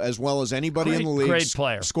up as well as anybody in the league. Great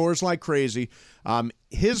player. Scores like crazy.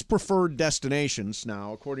 His preferred destinations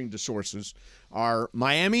now, according to sources, are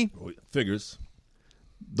Miami. Figures.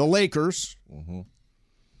 The Lakers.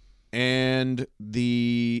 And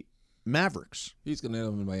the Mavericks. He's going to end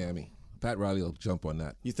up in Miami. Pat Riley will jump on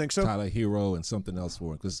that. You think so? Tyler Hero and something else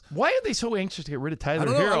for him. Why are they so anxious to get rid of Tyler I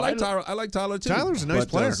don't know. Hero? I like Tyler too. Tyler's a nice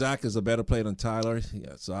player. Zach is a better player than Tyler.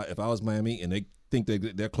 Yeah, so if I was Miami and they think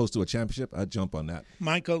they're close to a championship, I'd jump on that.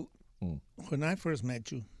 Michael, when I first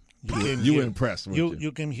met you, you were impressed. Weren't you?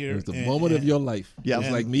 You came here. It was the moment of your life. Yeah, it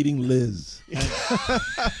was like meeting Liz.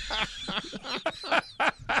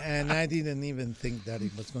 And I didn't even think that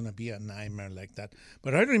it was going to be a nightmare like that.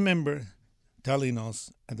 But I remember telling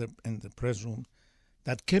us in the press room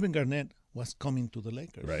that Kevin Garnett was coming to the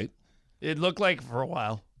Lakers. Right. It looked like for a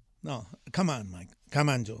while. No, come on, Mike. Come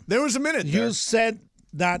on, Joe. There was a minute there. You said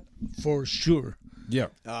that for sure. Yeah.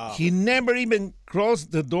 He never even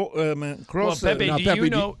crossed the door. Pepe,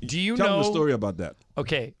 do you tell know them the story about that?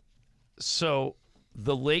 Okay, so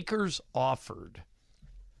the Lakers offered.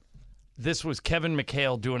 This was Kevin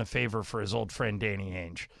McHale doing a favor for his old friend Danny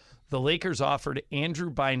Ainge. The Lakers offered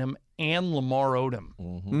Andrew Bynum and Lamar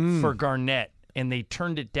Odom for Garnett, and they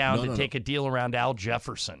turned it down to take a deal around Al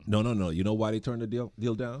Jefferson. No. You know why they turned the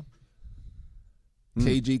deal down?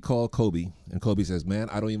 KG called Kobe, and Kobe says, "Man,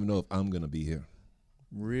 I don't even know if I'm going to be here."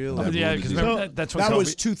 Really? Yeah, because that's when that Kobe,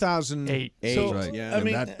 was 2008. So, right. Yeah. I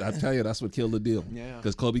mean, I tell you, that's what killed the deal. Yeah.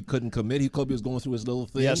 Because Kobe couldn't commit. Kobe was going through his little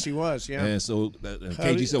thing. Yes, he was. Yeah. And so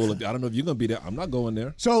KG said, "Well, I don't know if you're going to be there. I'm not going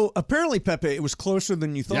there." So apparently, Pepe, it was closer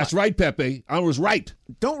than you thought. That's right, Pepe. I was right.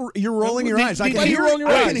 You're rolling your eyes. I can hear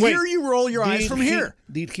you roll your eyes from here.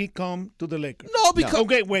 Did he come to the Lakers? No, because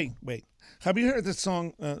okay, wait. Have you heard the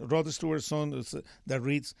song, Rod Stewart's song that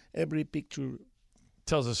reads "Every picture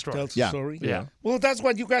tells a story"? Tells a story. Yeah. Well, that's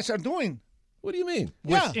what you guys are doing. What do you mean?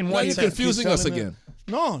 Yeah. In Now one you're sense. confusing us again.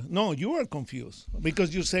 No, you are confused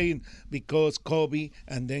because you're saying because Kobe,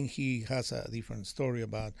 and then he has a different story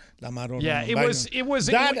about Lamar Odom. Yeah, it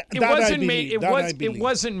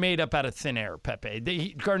wasn't made up out of thin air, Pepe.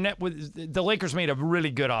 The Lakers made a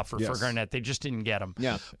really good offer for Garnett. They just didn't get him.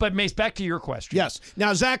 Yeah. But Mace, back to your question. Yes.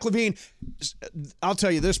 Now Zach LaVine, I'll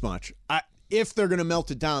tell you this much: if they're going to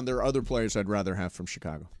melt it down, there are other players I'd rather have from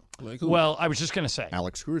Chicago. Like who? Well, I was just going to say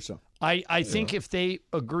Alex Caruso. I think if they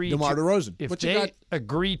agree DeMar DeRozan. If they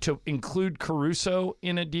agree to include Caruso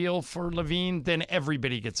in a deal for LaVine, then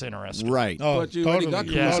everybody gets interested. Right. But you already got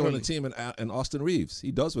Caruso on the team and Austin Reeves.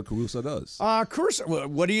 He does what Caruso does. Caruso,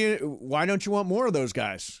 why don't you want more of those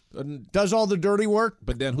guys? Does all the dirty work.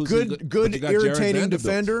 But then who's good irritating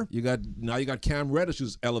defender? You got Cam Reddish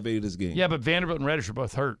who's elevated his game. Yeah, but Vanderbilt and Reddish are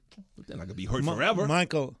both hurt. But they're not gonna be hurt forever.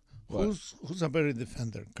 Michael, who's a better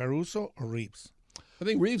defender, Caruso or Reeves? I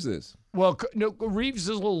think Reeves is. Well, no, Reeves is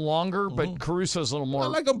a little longer, but Caruso's a little more. I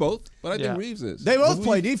like them both, but I think Reeves is. They both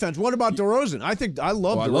play defense. What about DeRozan? I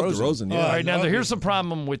love DeRozan. I love DeRozan, yeah. All right, now here's the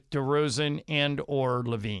problem with DeRozan and or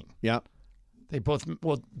LaVine. Yeah. They both,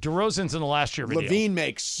 DeRozan's in the last year of a deal. LaVine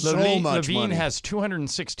makes so much money. LaVine has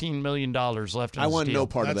 $216 million left in his deal. I want no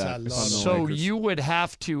part of that. So you would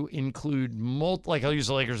have to include, like I'll use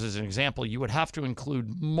the Lakers as an example, you would have to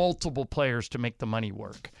include multiple players to make the money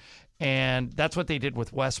work. And that's what they did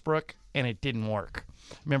with Westbrook, and it didn't work.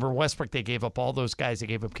 Remember, Westbrook, they gave up all those guys. They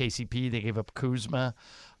gave up KCP. They gave up Kuzma.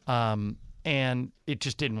 And it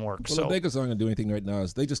just didn't work. Well, the Lakers aren't going to do anything right now.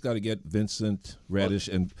 Is they just got to get Vincent, Reddish,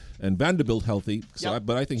 and Vanderbilt healthy. So,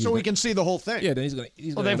 but I think we can see the whole thing. Yeah, then he's going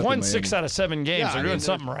to. Well, they've won 6 out of 7 games. Yeah, they're doing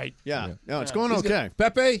something right. Yeah. No, it's going okay.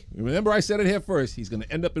 Pepe, remember I said it here first. He's going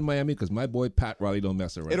to end up in Miami because my boy Pat Riley don't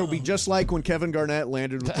mess around. It'll be just like when Kevin Garnett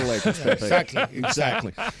landed with the Lakers. Pepe.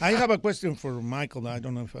 Exactly. I have a question for Michael. I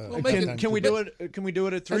don't know if can we do it? Can we do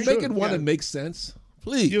it at 3? Make it one that makes sense,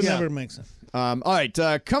 please. You never make sense. All right,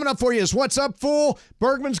 coming up for you is What's Up, Fool?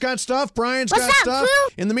 Bergman's got stuff. Brian's got stuff.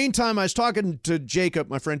 Fool? In the meantime, I was talking to Jacob,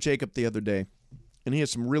 my friend Jacob, the other day, and he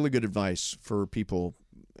has some really good advice for people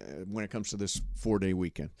when it comes to this 4-day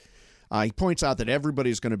weekend. He points out that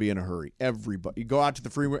everybody's going to be in a hurry. Everybody. You go out to the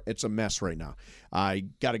freeway, it's a mess right now. You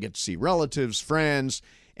got to get to see relatives, friends,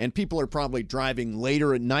 and people are probably driving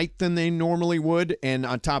later at night than they normally would. And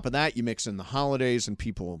on top of that, you mix in the holidays and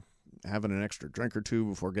people having an extra drink or two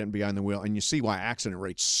before getting behind the wheel, and you see why accident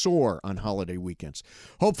rates soar on holiday weekends.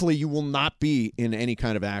 Hopefully you will not be in any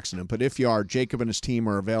kind of accident, but if you are, Jacob and his team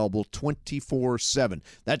are available 24/7.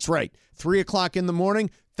 That's right, 3 o'clock in the morning,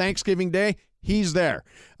 Thanksgiving Day, he's there.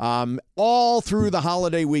 All through the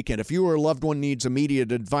holiday weekend. If you or a loved one needs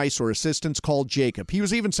immediate advice or assistance, call Jacob. He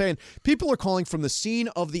was even saying people are calling from the scene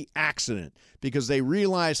of the accident because they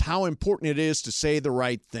realize how important it is to say the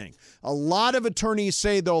right thing. A lot of attorneys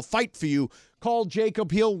say they'll fight for you. Call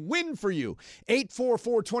Jacob. He'll win for you.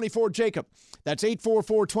 844-24-JACOB. That's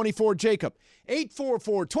 844-24-JACOB.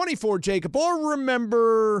 844-24-JACOB. Or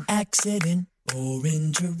remember... Accident or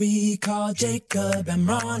injury, call Jacob and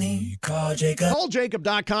Ronnie. Call Jacob.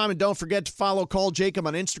 CallJacob.com, and don't forget to follow Call Jacob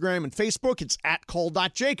on Instagram and Facebook. It's at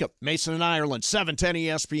call.jacob. Mason and Ireland, 710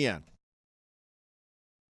 ESPN.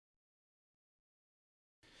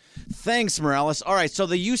 Thanks, Morales. All right, so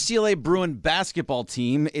the UCLA Bruin basketball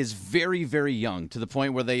team is very, very young, to the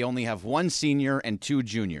point where they only have 1 senior and 2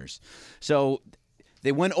 juniors. So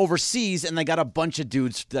they went overseas, and they got a bunch of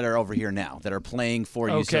dudes that are over here now that are playing for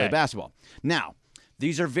UCLA basketball. Now,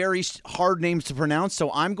 these are very hard names to pronounce, so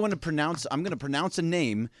I'm going to pronounce a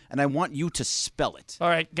name, and I want you to spell it. All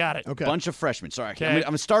right, got it. Okay. Bunch of freshmen. Sorry, I'm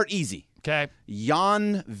going to start easy. Okay.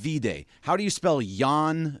 Jan Vide. How do you spell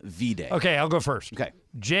Jan Vide? Okay, I'll go first. Okay.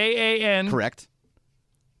 Jan. Correct.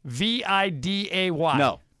 Viday.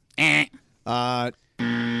 No.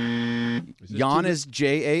 Jan is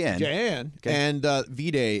Jan. Jan. Okay. And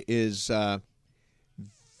Vide is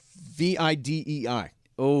Videi.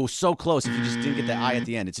 Oh, so close if you just didn't get the I at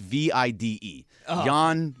the end. It's Vide.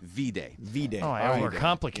 Jan Vide. Vide. Oh, I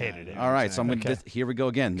overcomplicated it. All right, so I'm going to here we go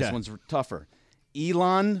again. This one's tougher.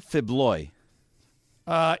 Elon Fibloy.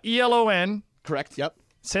 ELON. Correct. Yep.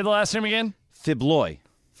 Say the last name again. Fibloy.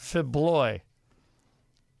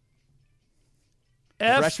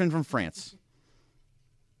 Freshman from France.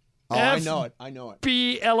 Oh, I know it.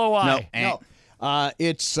 BLOI. No.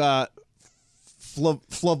 It's Flavoy.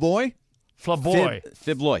 Fibloy.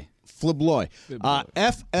 FLE.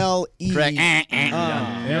 Correct.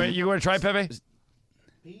 You want to try, Pepe?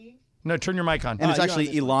 No, turn your mic on. And it's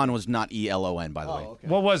actually Elon was not ELON, by the way. Okay.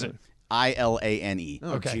 What was it? ILANE.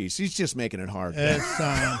 Oh, jeez. He's just making it hard. It's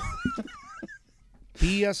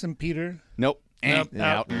P as in Peter. Nope.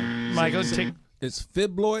 Out. Michael, take... It's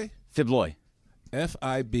Fibloy. Fibloy.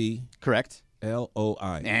 F-I-B. Correct.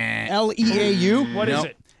 L-O-I. L-E-A-U? What is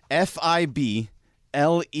it? F-I-B.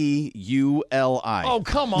 L-E-U-L-I. Oh,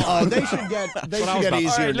 come on. They should get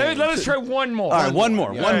easier. Right, let us try one more. All right, one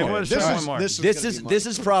more. This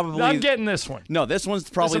is probably... I'm getting this one. No, this one's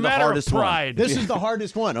probably the hardest one. This is the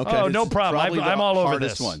hardest one. Okay. Oh, no problem. I'm all over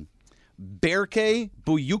this one. Berke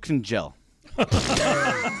Buyukengel. All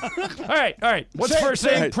right. What's the first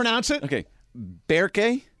name? Pronounce it. Okay.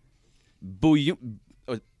 Berke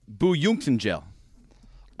Buyukengel.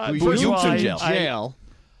 Buyukengel.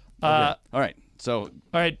 All right. So, all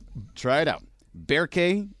right, try it out.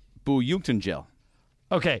 Berke Buyukengel.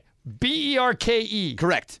 Okay, B-E-R-K-E.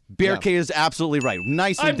 Correct. Berke is absolutely right.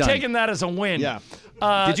 Nicely done. I'm taking that as a win. Yeah.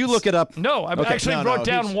 Did you look it up? No, I actually wrote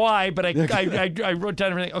down why, but I wrote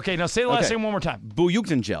down everything. Okay, now say the last name one more time.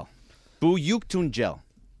 Buyukengel. Buyukengel.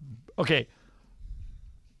 Okay.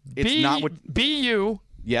 It's not what... B-U.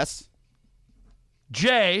 Yes.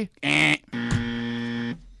 J.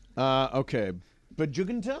 Okay. But you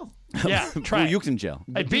can tell. Yeah, try it.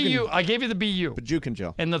 Buyukengel. B-U. I gave you the B-U.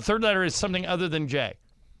 Buyukengel. And the third letter is something other than J.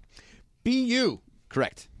 B-U.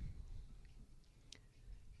 Correct.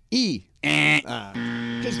 E.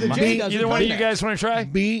 Because the J doesn't. Either one of you guys want to try?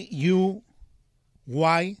 B-U-Y.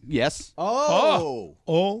 Yes. Oh.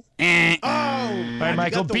 O. All right,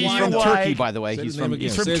 Michael. B-U-Y. From Turkey, by the way. Say He's the name from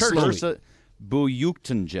again. Turkey. Slowly.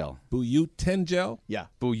 Buyukengel. Buyukengel? Yeah.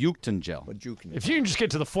 Buyukengel. If you can just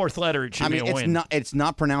get to the fourth letter, it should be a win. It's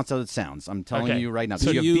not pronounced as it sounds. I'm telling you right now.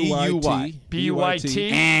 So you have B-U-Y.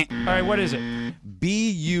 B-U-Y-T. All right, what is it?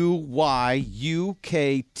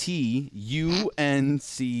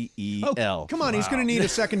 B-U-Y-U-K-T-U-N-C-E-L. Oh, come on, he's going to need a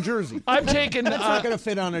second jersey. I'm taking... That's not going to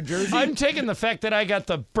fit on a jersey. I'm taking the fact that I got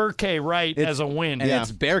the Berke right as a win. And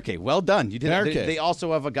it's Berke. Well done. You did. They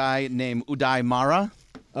also have a guy named Uday Mara.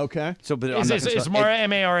 Okay. So, but is Mara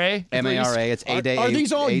M-A-R-A? M-A-R-A. It's A-Day. Are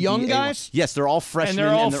these all young guys? Yes, they're all freshmen. And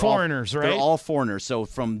they're all foreigners, right? They're all foreigners. So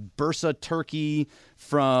from Bursa, Turkey,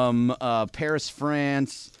 from Paris,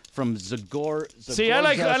 France, from Zagor. See, I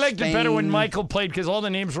liked it better when Michael played because all the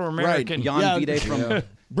names were American. Jan Vide from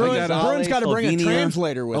Bruins got to bring a Slovenia.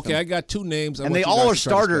 translator with him. I got 2 names. And they all are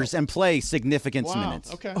starters and play significant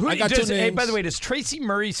minutes. Okay. I got 2 names. Hey, by the way, does Tracy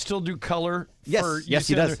Murray still do color? Yes, for yes,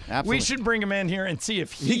 he UCLA? does. Absolutely. We should bring him in here and see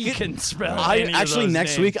if he can spell. any of Actually, those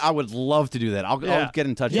next names. week I would love to do that. I'll get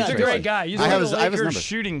in touch. He's with a Tracy. great guy. He's I have a his Lakers number.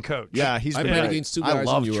 shooting coach. Yeah, he's I been played great. against 2 guys I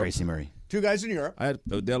love in Europe. Tracy Murray. 2 guys in Europe. I had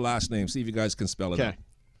their last name. See if you guys can spell it. Okay.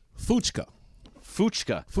 Fuchka.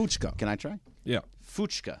 Fuchka. Can I try? Yeah.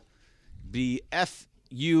 Fuchka.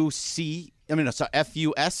 F-U-C. I mean, sorry,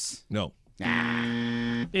 F-U-S? No.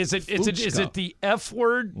 Is it the F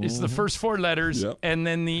word? It's the first 4 letters, and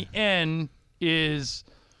then the N is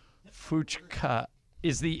Fuchka.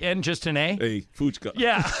 Is the N just an A? A Fuchka.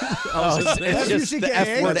 Yeah. It's just the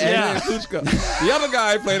F word. Yeah. Fuchka. The other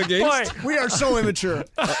guy I played against. Boy, We are so immature.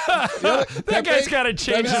 that guy's got to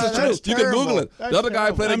change This his is true. You can Google it. The other guy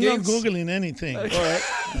I played I'm not against. Googling anything. All right.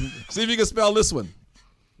 See if you can spell this one.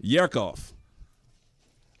 Yerkov.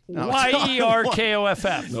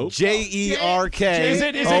 Yerkoff. Nope. J-E-R-K-O-F-F.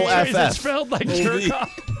 Is it spelled like jerk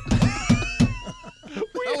off?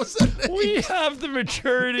 We have the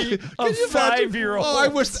maturity of 5-year-olds. Oh, I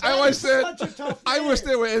wish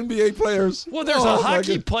they were NBA players. Well, there's a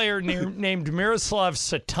hockey player named Miroslav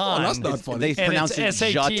Satan. Oh, that's not funny. They pronounced it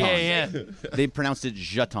Satan. They pronounced it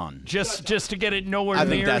Jaton. Just to get it nowhere I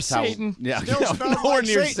think near that's Satan. how. Yeah, nowhere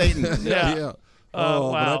near Satan. Yeah.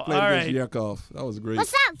 Oh, wow. but I played All against right. Yerkov. That was great.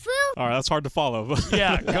 What's up, fool? All right, that's hard to follow.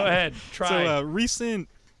 Yeah, go ahead. Try. So, a recent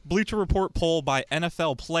Bleacher Report poll by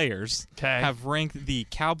NFL players 'Kay. have ranked the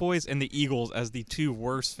Cowboys and the Eagles as the 2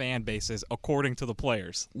 worst fan bases, according to the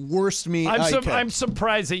players. Worst me. I'm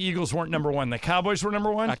surprised the Eagles weren't number 1. The Cowboys were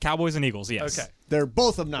number 1? Cowboys and Eagles, yes. Okay. They're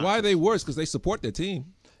both of them. Why are they worse? Because they support their team.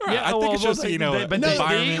 Yeah, I think it's just, but the the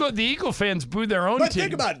environment. Eagle fans booed their own But team.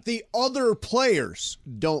 think about it. The other players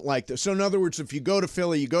don't like this. So in other words, if you go to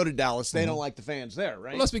Philly, you go to Dallas, they don't like the fans there,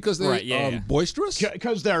 right? Well, that's because they're boisterous.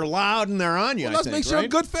 Because they're loud and they're on you. Well, that makes you a right?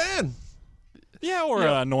 good fan. Yeah, or an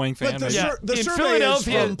annoying fan. But the in survey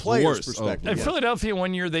Philadelphia, is from players' perspective. In Philadelphia,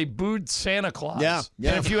 one year they booed Santa Claus. Yeah.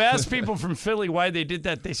 And if you ask people from Philly why they did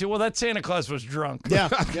that, they say, "Well, that Santa Claus was drunk." Yeah.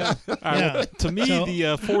 All right, well, to me,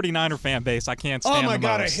 the 49er fan base, I can't stand Oh my the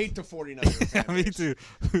God, most. I hate the 49ers. Yeah, me too.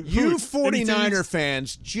 You 49er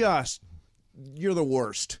fans, you're the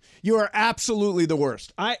worst. You are absolutely the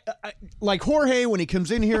worst. I like Jorge when he comes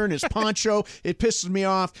in here in his poncho. It pisses me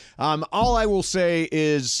off. All I will say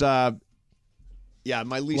is,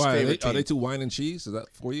 my least favorite team. Are they too wine and cheese? Is that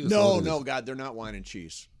for you? No, God, they're not wine and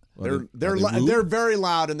cheese. Are They're very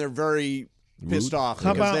loud and they're very pissed off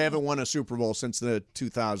because they haven't won a Super Bowl since the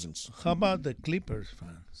 2000s. How about the Clippers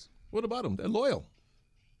fans? What about them? They're loyal.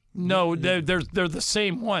 No, they're the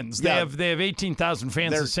same ones. They have 18,000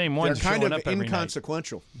 fans. The same ones. They're kind showing of up every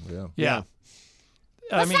inconsequential. Yeah.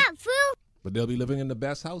 I mean, What's up, fool? But they'll be living in the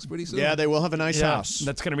best house pretty soon. Yeah, they will have a nice house.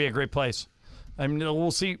 That's going to be a great place. I mean,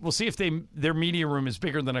 we'll see. We'll see if their media room is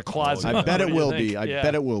bigger than a closet. I bet What it do you will think? be. I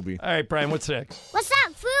bet it will be. All right, Brian, what's next? What's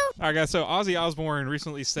up, fool? All right, guys. So Ozzy Osbourne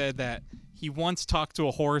recently said that he once talked to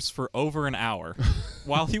a horse for over an hour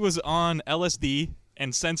while he was on LSD,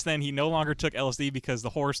 and since then he no longer took LSD because the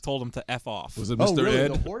horse told him to F off. Was it Mr.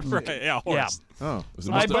 Ed? The horse? Right, yeah, horse. Yeah. Oh. Was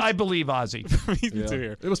it Mr. I believe Ozzy. Me too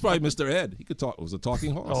here. It was probably Mr. Ed. He could talk. It was a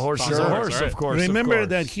talking horse. A horse, Sure. horse, of course. Remember of course.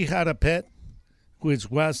 that he had a pet, which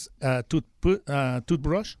was a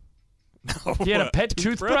toothbrush? He had a pet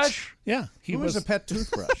toothbrush? Yeah. He was a pet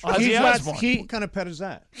toothbrush. Ozzy Osbourne. What kind of pet is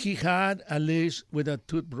that? He had a leash with a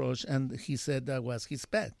toothbrush, and he said that was his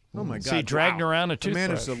pet. Oh, my God. So he dragged around a The man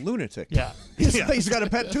toothbrush. is a lunatic. Yeah. He's got a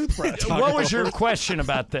pet toothbrush. What was your question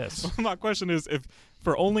about this? My question is, if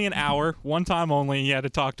for only an hour, one time only, he had to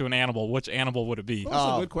talk to an animal, which animal would it be? That's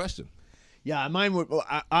a good question. Yeah, mine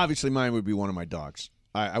would be one of my dogs.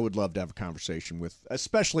 I would love to have a conversation with,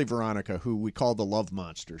 especially Veronica, who we call the love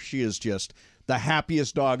monster. She is just the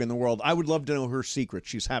happiest dog in the world. I would love to know her secret.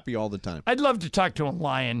 She's happy all the time. I'd love to talk to a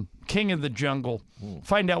lion, king of the jungle,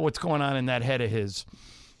 find out what's going on in that head of his.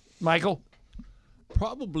 Michael?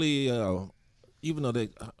 Probably, even though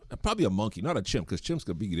probably a monkey, not a chimp, because chimps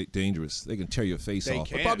could be dangerous. They can tear your face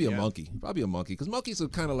off. But probably a monkey. Probably a monkey, because monkeys are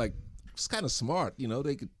kind of smart. You know,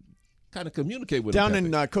 they could kind of communicate with Down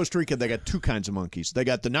them. in Costa Rica, they got 2 kinds of monkeys. They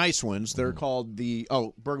got the nice ones. They're called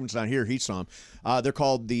Bergman's not here. He saw them. They're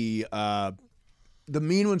called the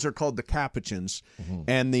mean ones are called the capuchins,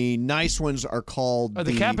 and the nice ones are called Are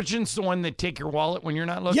the capuchins the one that take your wallet when you're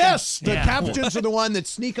not looking? Yes, the capuchins are the one that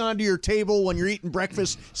sneak onto your table when you're eating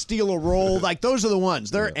breakfast, steal a roll. Like, those are the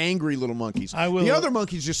ones. They're angry little monkeys. The other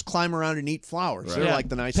monkeys just climb around and eat flowers. They're like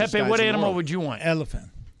the nicest Pepe, guys what in the animal world. would you want? Elephant.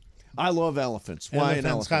 I love elephants. Why an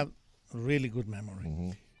Elephants elephant? have really good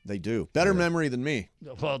memory. They do. Better memory than me.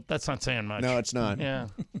 Well, that's not saying much. No, it's not. Yeah.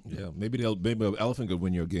 Yeah, maybe an elephant could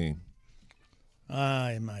win your game.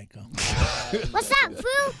 Hi, Michael. What's up,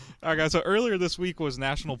 Foo? All right, guys. So earlier this week was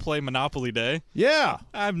National Play Monopoly Day. Yeah.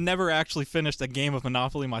 I've never actually finished a game of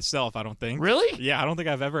Monopoly myself, I don't think. Really? Yeah, I don't think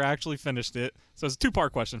I've ever actually finished it. So it's a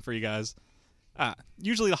two-part question for you guys.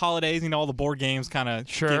 Usually the holidays, all the board games kind of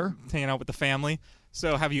hanging out with the family.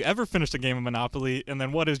 So have you ever finished a game of Monopoly? And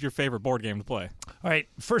then what is your favorite board game to play? All right.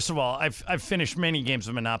 First of all, I've finished many games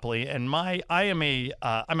of Monopoly, and I'm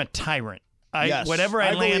a tyrant. Yes, whatever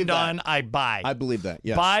I believe land that. on, I buy. I believe that.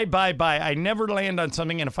 Yes. Buy. I never land on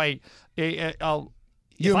something, and if you if I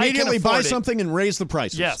can immediately buy afford it- something and raise the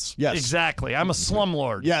prices. Yes. Yes. Exactly. I'm a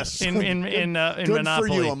slumlord. Yes. In Good Monopoly.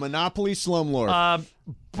 for you, a Monopoly slumlord.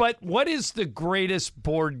 But what is the greatest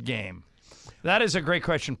board game? That is a great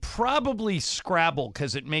question. Probably Scrabble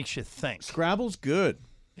because it makes you think. Scrabble's good.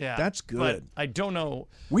 Yeah, That's good. But I don't know.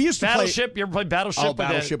 We used to play- Battleship. You ever play Battleship? Oh,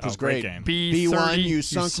 Battleship was great. game. B1, you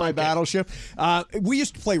sunk my battleship. We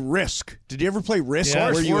used to play Risk. Did you ever play Risk?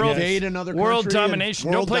 Yes. Where you World- invade another World country and- domination.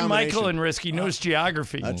 World Don't play domination. Michael in Risk. He knows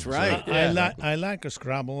geography. That's right. I like a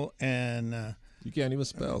Scrabble, and You can't even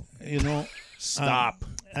spell. Stop.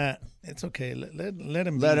 It's okay. Let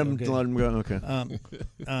him. Let be, him okay? go. Okay.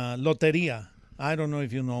 Loteria. I don't know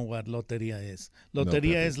if you know what loteria is.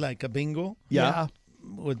 Loteria is like a bingo. Yeah.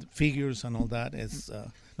 With figures and all that. It's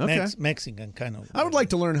Okay. Mexican kind of. I would like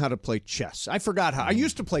to learn how to play chess. I forgot how. I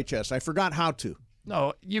used to play chess. I forgot how to.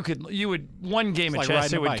 No, you would one game It's of like chess.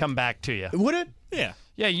 riding It a would bike. come back to you. Would it? Yeah.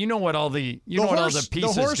 Yeah, you know what all the horse,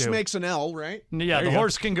 pieces the horse do. makes an L, right? Yeah, the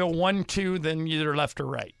horse can go 1, 2, then either left or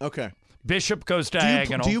right. Okay. Bishop goes Do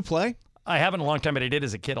diagonal. you play? I haven't in a long time, but I did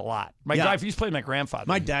as a kid a lot. My Yeah. dad used to play with my grandfather.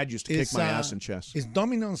 My dad used to kick my ass in chess. Is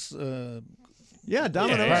Domino's Yeah,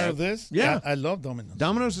 Domino's. part of this? Yeah. I love Domino's.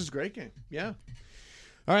 Domino's is a great game. Yeah.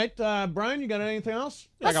 All right, Brian, you got anything else?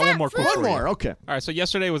 Yeah, I got one more quick One for you. more. Okay. All right, so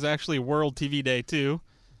yesterday was actually World TV Day, too.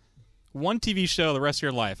 One TV show the rest of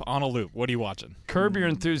your life on a loop. What are you watching? Curb Your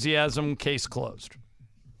Enthusiasm, case closed.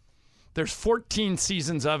 There's 14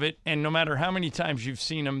 seasons of it, and no matter how many times you've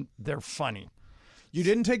seen them, they're funny. You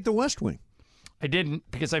didn't take The West Wing. I didn't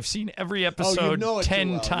because I've seen every Oh, episode you know it too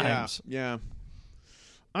 10 well. times. Yeah.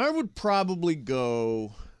 I would probably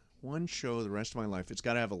go one show the rest of my life. It's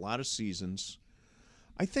got to have a lot of seasons.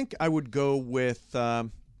 I think I would go with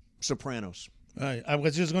Sopranos. I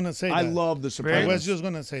was just going to say that. I love The Sopranos. I was just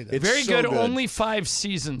going to say that. It's Very so good. Only 5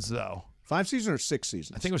 seasons, though. 5 seasons or 6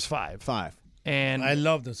 seasons? I think it was 5. 5. And I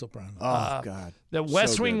love The Sopranos. Oh, God. The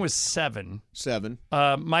West So Wing good. was 7. 7.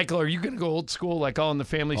 Michael, are you going to go old school, like All in the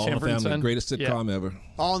Family, All in the Sanford and Family, Son? greatest sitcom Yeah. ever.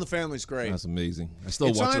 All in the Family's great. That's amazing. I still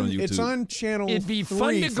It's watch it on on YouTube. It's on channel It'd be 3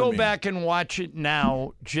 fun to for go me. back and watch it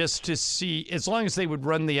now just to see, as long as they would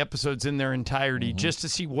run the episodes in their entirety, just to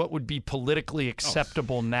see what would be politically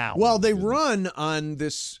acceptable now. Well, they run on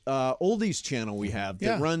this oldies channel we have that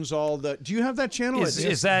Yeah. runs all the. Do you have that channel?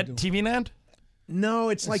 is that TV Land? No,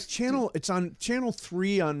 it's like channel. It's on channel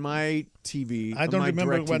 3 on my TV. I on don't my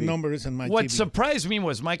remember what DirecTV. number is in my What TV. surprised me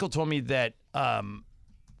was Michael told me that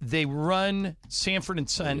they run Sanford and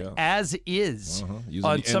Son as is Using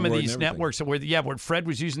on the some of N-word these and everything. networks. Where Fred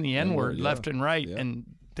was using the N-word yeah. left and right, Yeah. and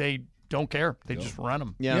they don't care. They just run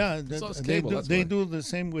them. Yeah. So it's they cable, do. that's They why. do the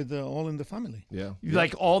same with All in the Family. Yeah.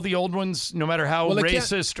 Like all the old ones, no matter how Well, they can't-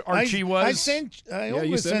 racist Archie was. I Yeah, you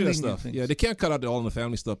always send me that send you stuff. things. Yeah, they can't cut out the All in the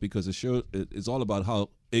Family stuff because it shows it's all about how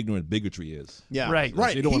ignorant bigotry is. Yeah. Right.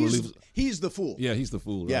 Right. So you don't wanna he's, leave- he's the fool. Yeah, he's the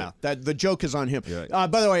fool. Right? Yeah. That the joke is on him. Yeah.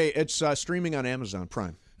 By the way, it's streaming on Amazon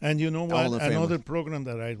Prime. And you know All what? in the Family. Another program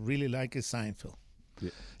that I really like is Seinfeld.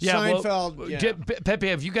 Seinfeld. Well, yeah. Pepe,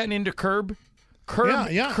 have you gotten into Curb?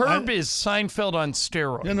 Curb, Yeah, Curb is Seinfeld on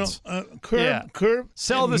steroids. You know, Curb, Yeah. Curb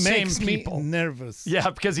Sell the same makes me people. nervous. Yeah,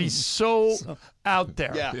 because he's so out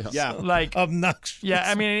there. Yeah. Like Obnoxious. Yeah,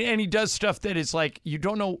 I mean, and he does stuff that is like you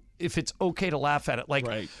don't know if it's okay to laugh at it. Like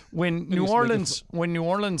Right. when New Orleans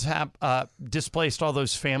displaced all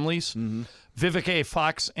those families, Vivica A.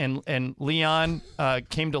 Fox and Leon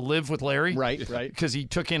came to live with Larry. Right. Because he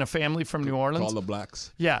took in a family from New Orleans. Call the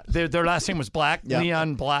blacks. Yeah, their last name was Black, Yeah.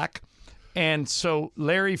 Leon Black. And so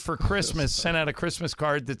Larry for Christmas sent out a Christmas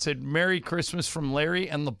card that said, "Merry Christmas from Larry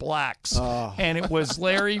and the Blacks." And it was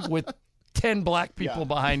Larry with 10 black people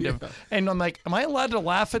behind him. And I'm like, am I allowed to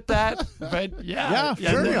laugh at that? But Yeah,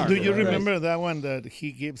 sure you are. Do you remember that one that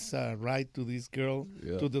he gives a ride to this girl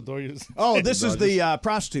to the Dodgers? Oh, this is the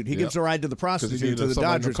prostitute. He gives a ride to the prostitute needed to the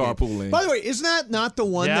somebody in the Dodgers game. carpool lane. By the way, isn't that not the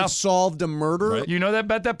one Yeah. that solved a murder? Right. You know that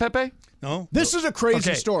about that, Pepe? No. This is a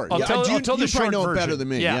crazy story. I'll Yeah, tell you the probably short know it version. better than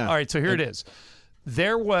me. Yeah. All right. So here it is.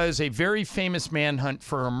 There was a very famous manhunt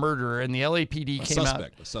for a murderer, and the LAPD came out.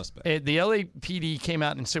 A suspect. The LAPD came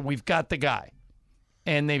out and said, "We've got the guy."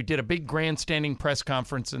 And they did a big grandstanding press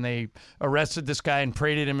conference, and they arrested this guy and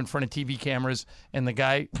paraded him in front of TV cameras. And the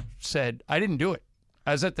guy said, "I didn't do it.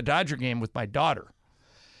 I was at the Dodger game with my daughter."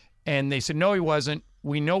 And they said, "No, he wasn't.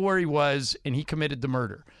 We know where he was, and he committed the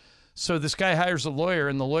murder." So this guy hires a lawyer,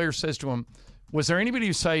 and the lawyer says to him, "Was there anybody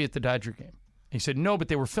who saw you at the Dodger game?" He said, "No, but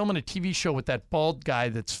they were filming a TV show with that bald guy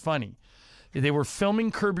that's funny." They were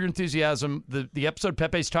filming Curb Your Enthusiasm. The episode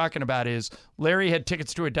Pepe's talking about is Larry had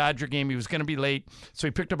tickets to a Dodger game. He was going to be late, so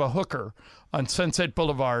he picked up a hooker on Sunset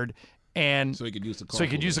Boulevard, and so he could use the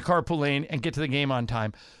carpool lane and get to the game on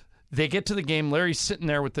time. They get to the game. Larry's sitting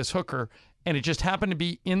there with this hooker, and it just happened to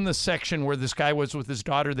be in the section where this guy was with his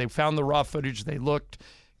daughter. They found the raw footage. They looked.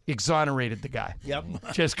 Exonerated the guy.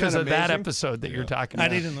 Yep. Just because of that episode that you're talking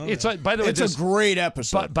about. I didn't know it's that. By the way, it's a great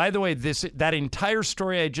episode. By the way, that entire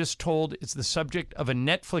story I just told is the subject of a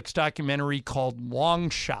Netflix documentary called Long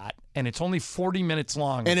Shot, and it's only 40 minutes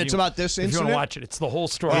long. And it's about this incident? If you want to watch it, it's the whole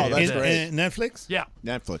story. Oh, that's great. Netflix? Yeah.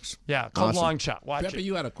 Netflix. Yeah, called Awesome. Long Shot. Watch Pepe, it.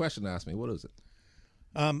 you had a question to ask me. What is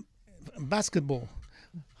it? Basketball.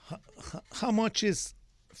 How much is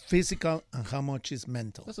physical and how much is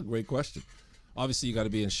mental? That's a great question. Obviously, you got to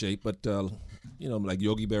be in shape, but like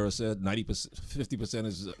Yogi Berra said, 50%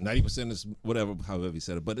 is 90% is whatever, however he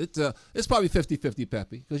said it. But it's probably 50-50,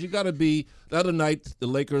 Pepe, because you got to be. The other night, the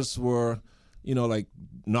Lakers were,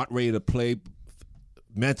 not ready to play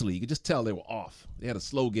mentally. You could just tell they were off. They had a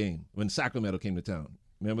slow game when Sacramento came to town.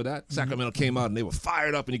 Remember that? Mm-hmm. Sacramento came out and they were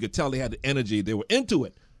fired up, and you could tell they had the energy. They were into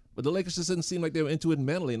it. But the Lakers just didn't seem like they were into it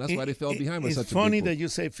mentally, and that's why they fell behind. It's funny that you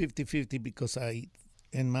say 50-50 because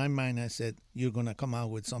in my mind, I said you're gonna come out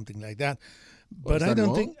with something like that, but I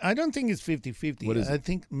don't think it's 50-50. What is it? I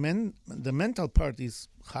think the mental part is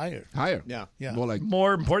higher. Higher, yeah.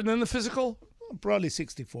 More important than the physical. Probably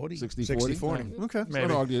 60-40. 60-40. Okay.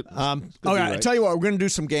 Maybe. Okay, I tell you what, we're going to do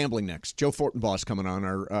some gambling next. Joe Fortenboss coming on,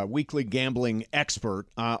 our weekly gambling expert.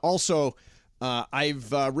 Also,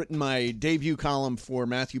 I've written my debut column for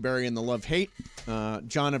Matthew Berry and the Love Hate.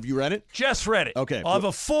 John, have you read it? Just read it. Okay. I'll have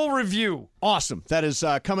a full review. Awesome. That is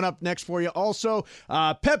coming up next for you. Also,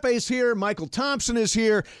 Pepe's here. Michael Thompson is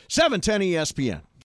here. 710 ESPN.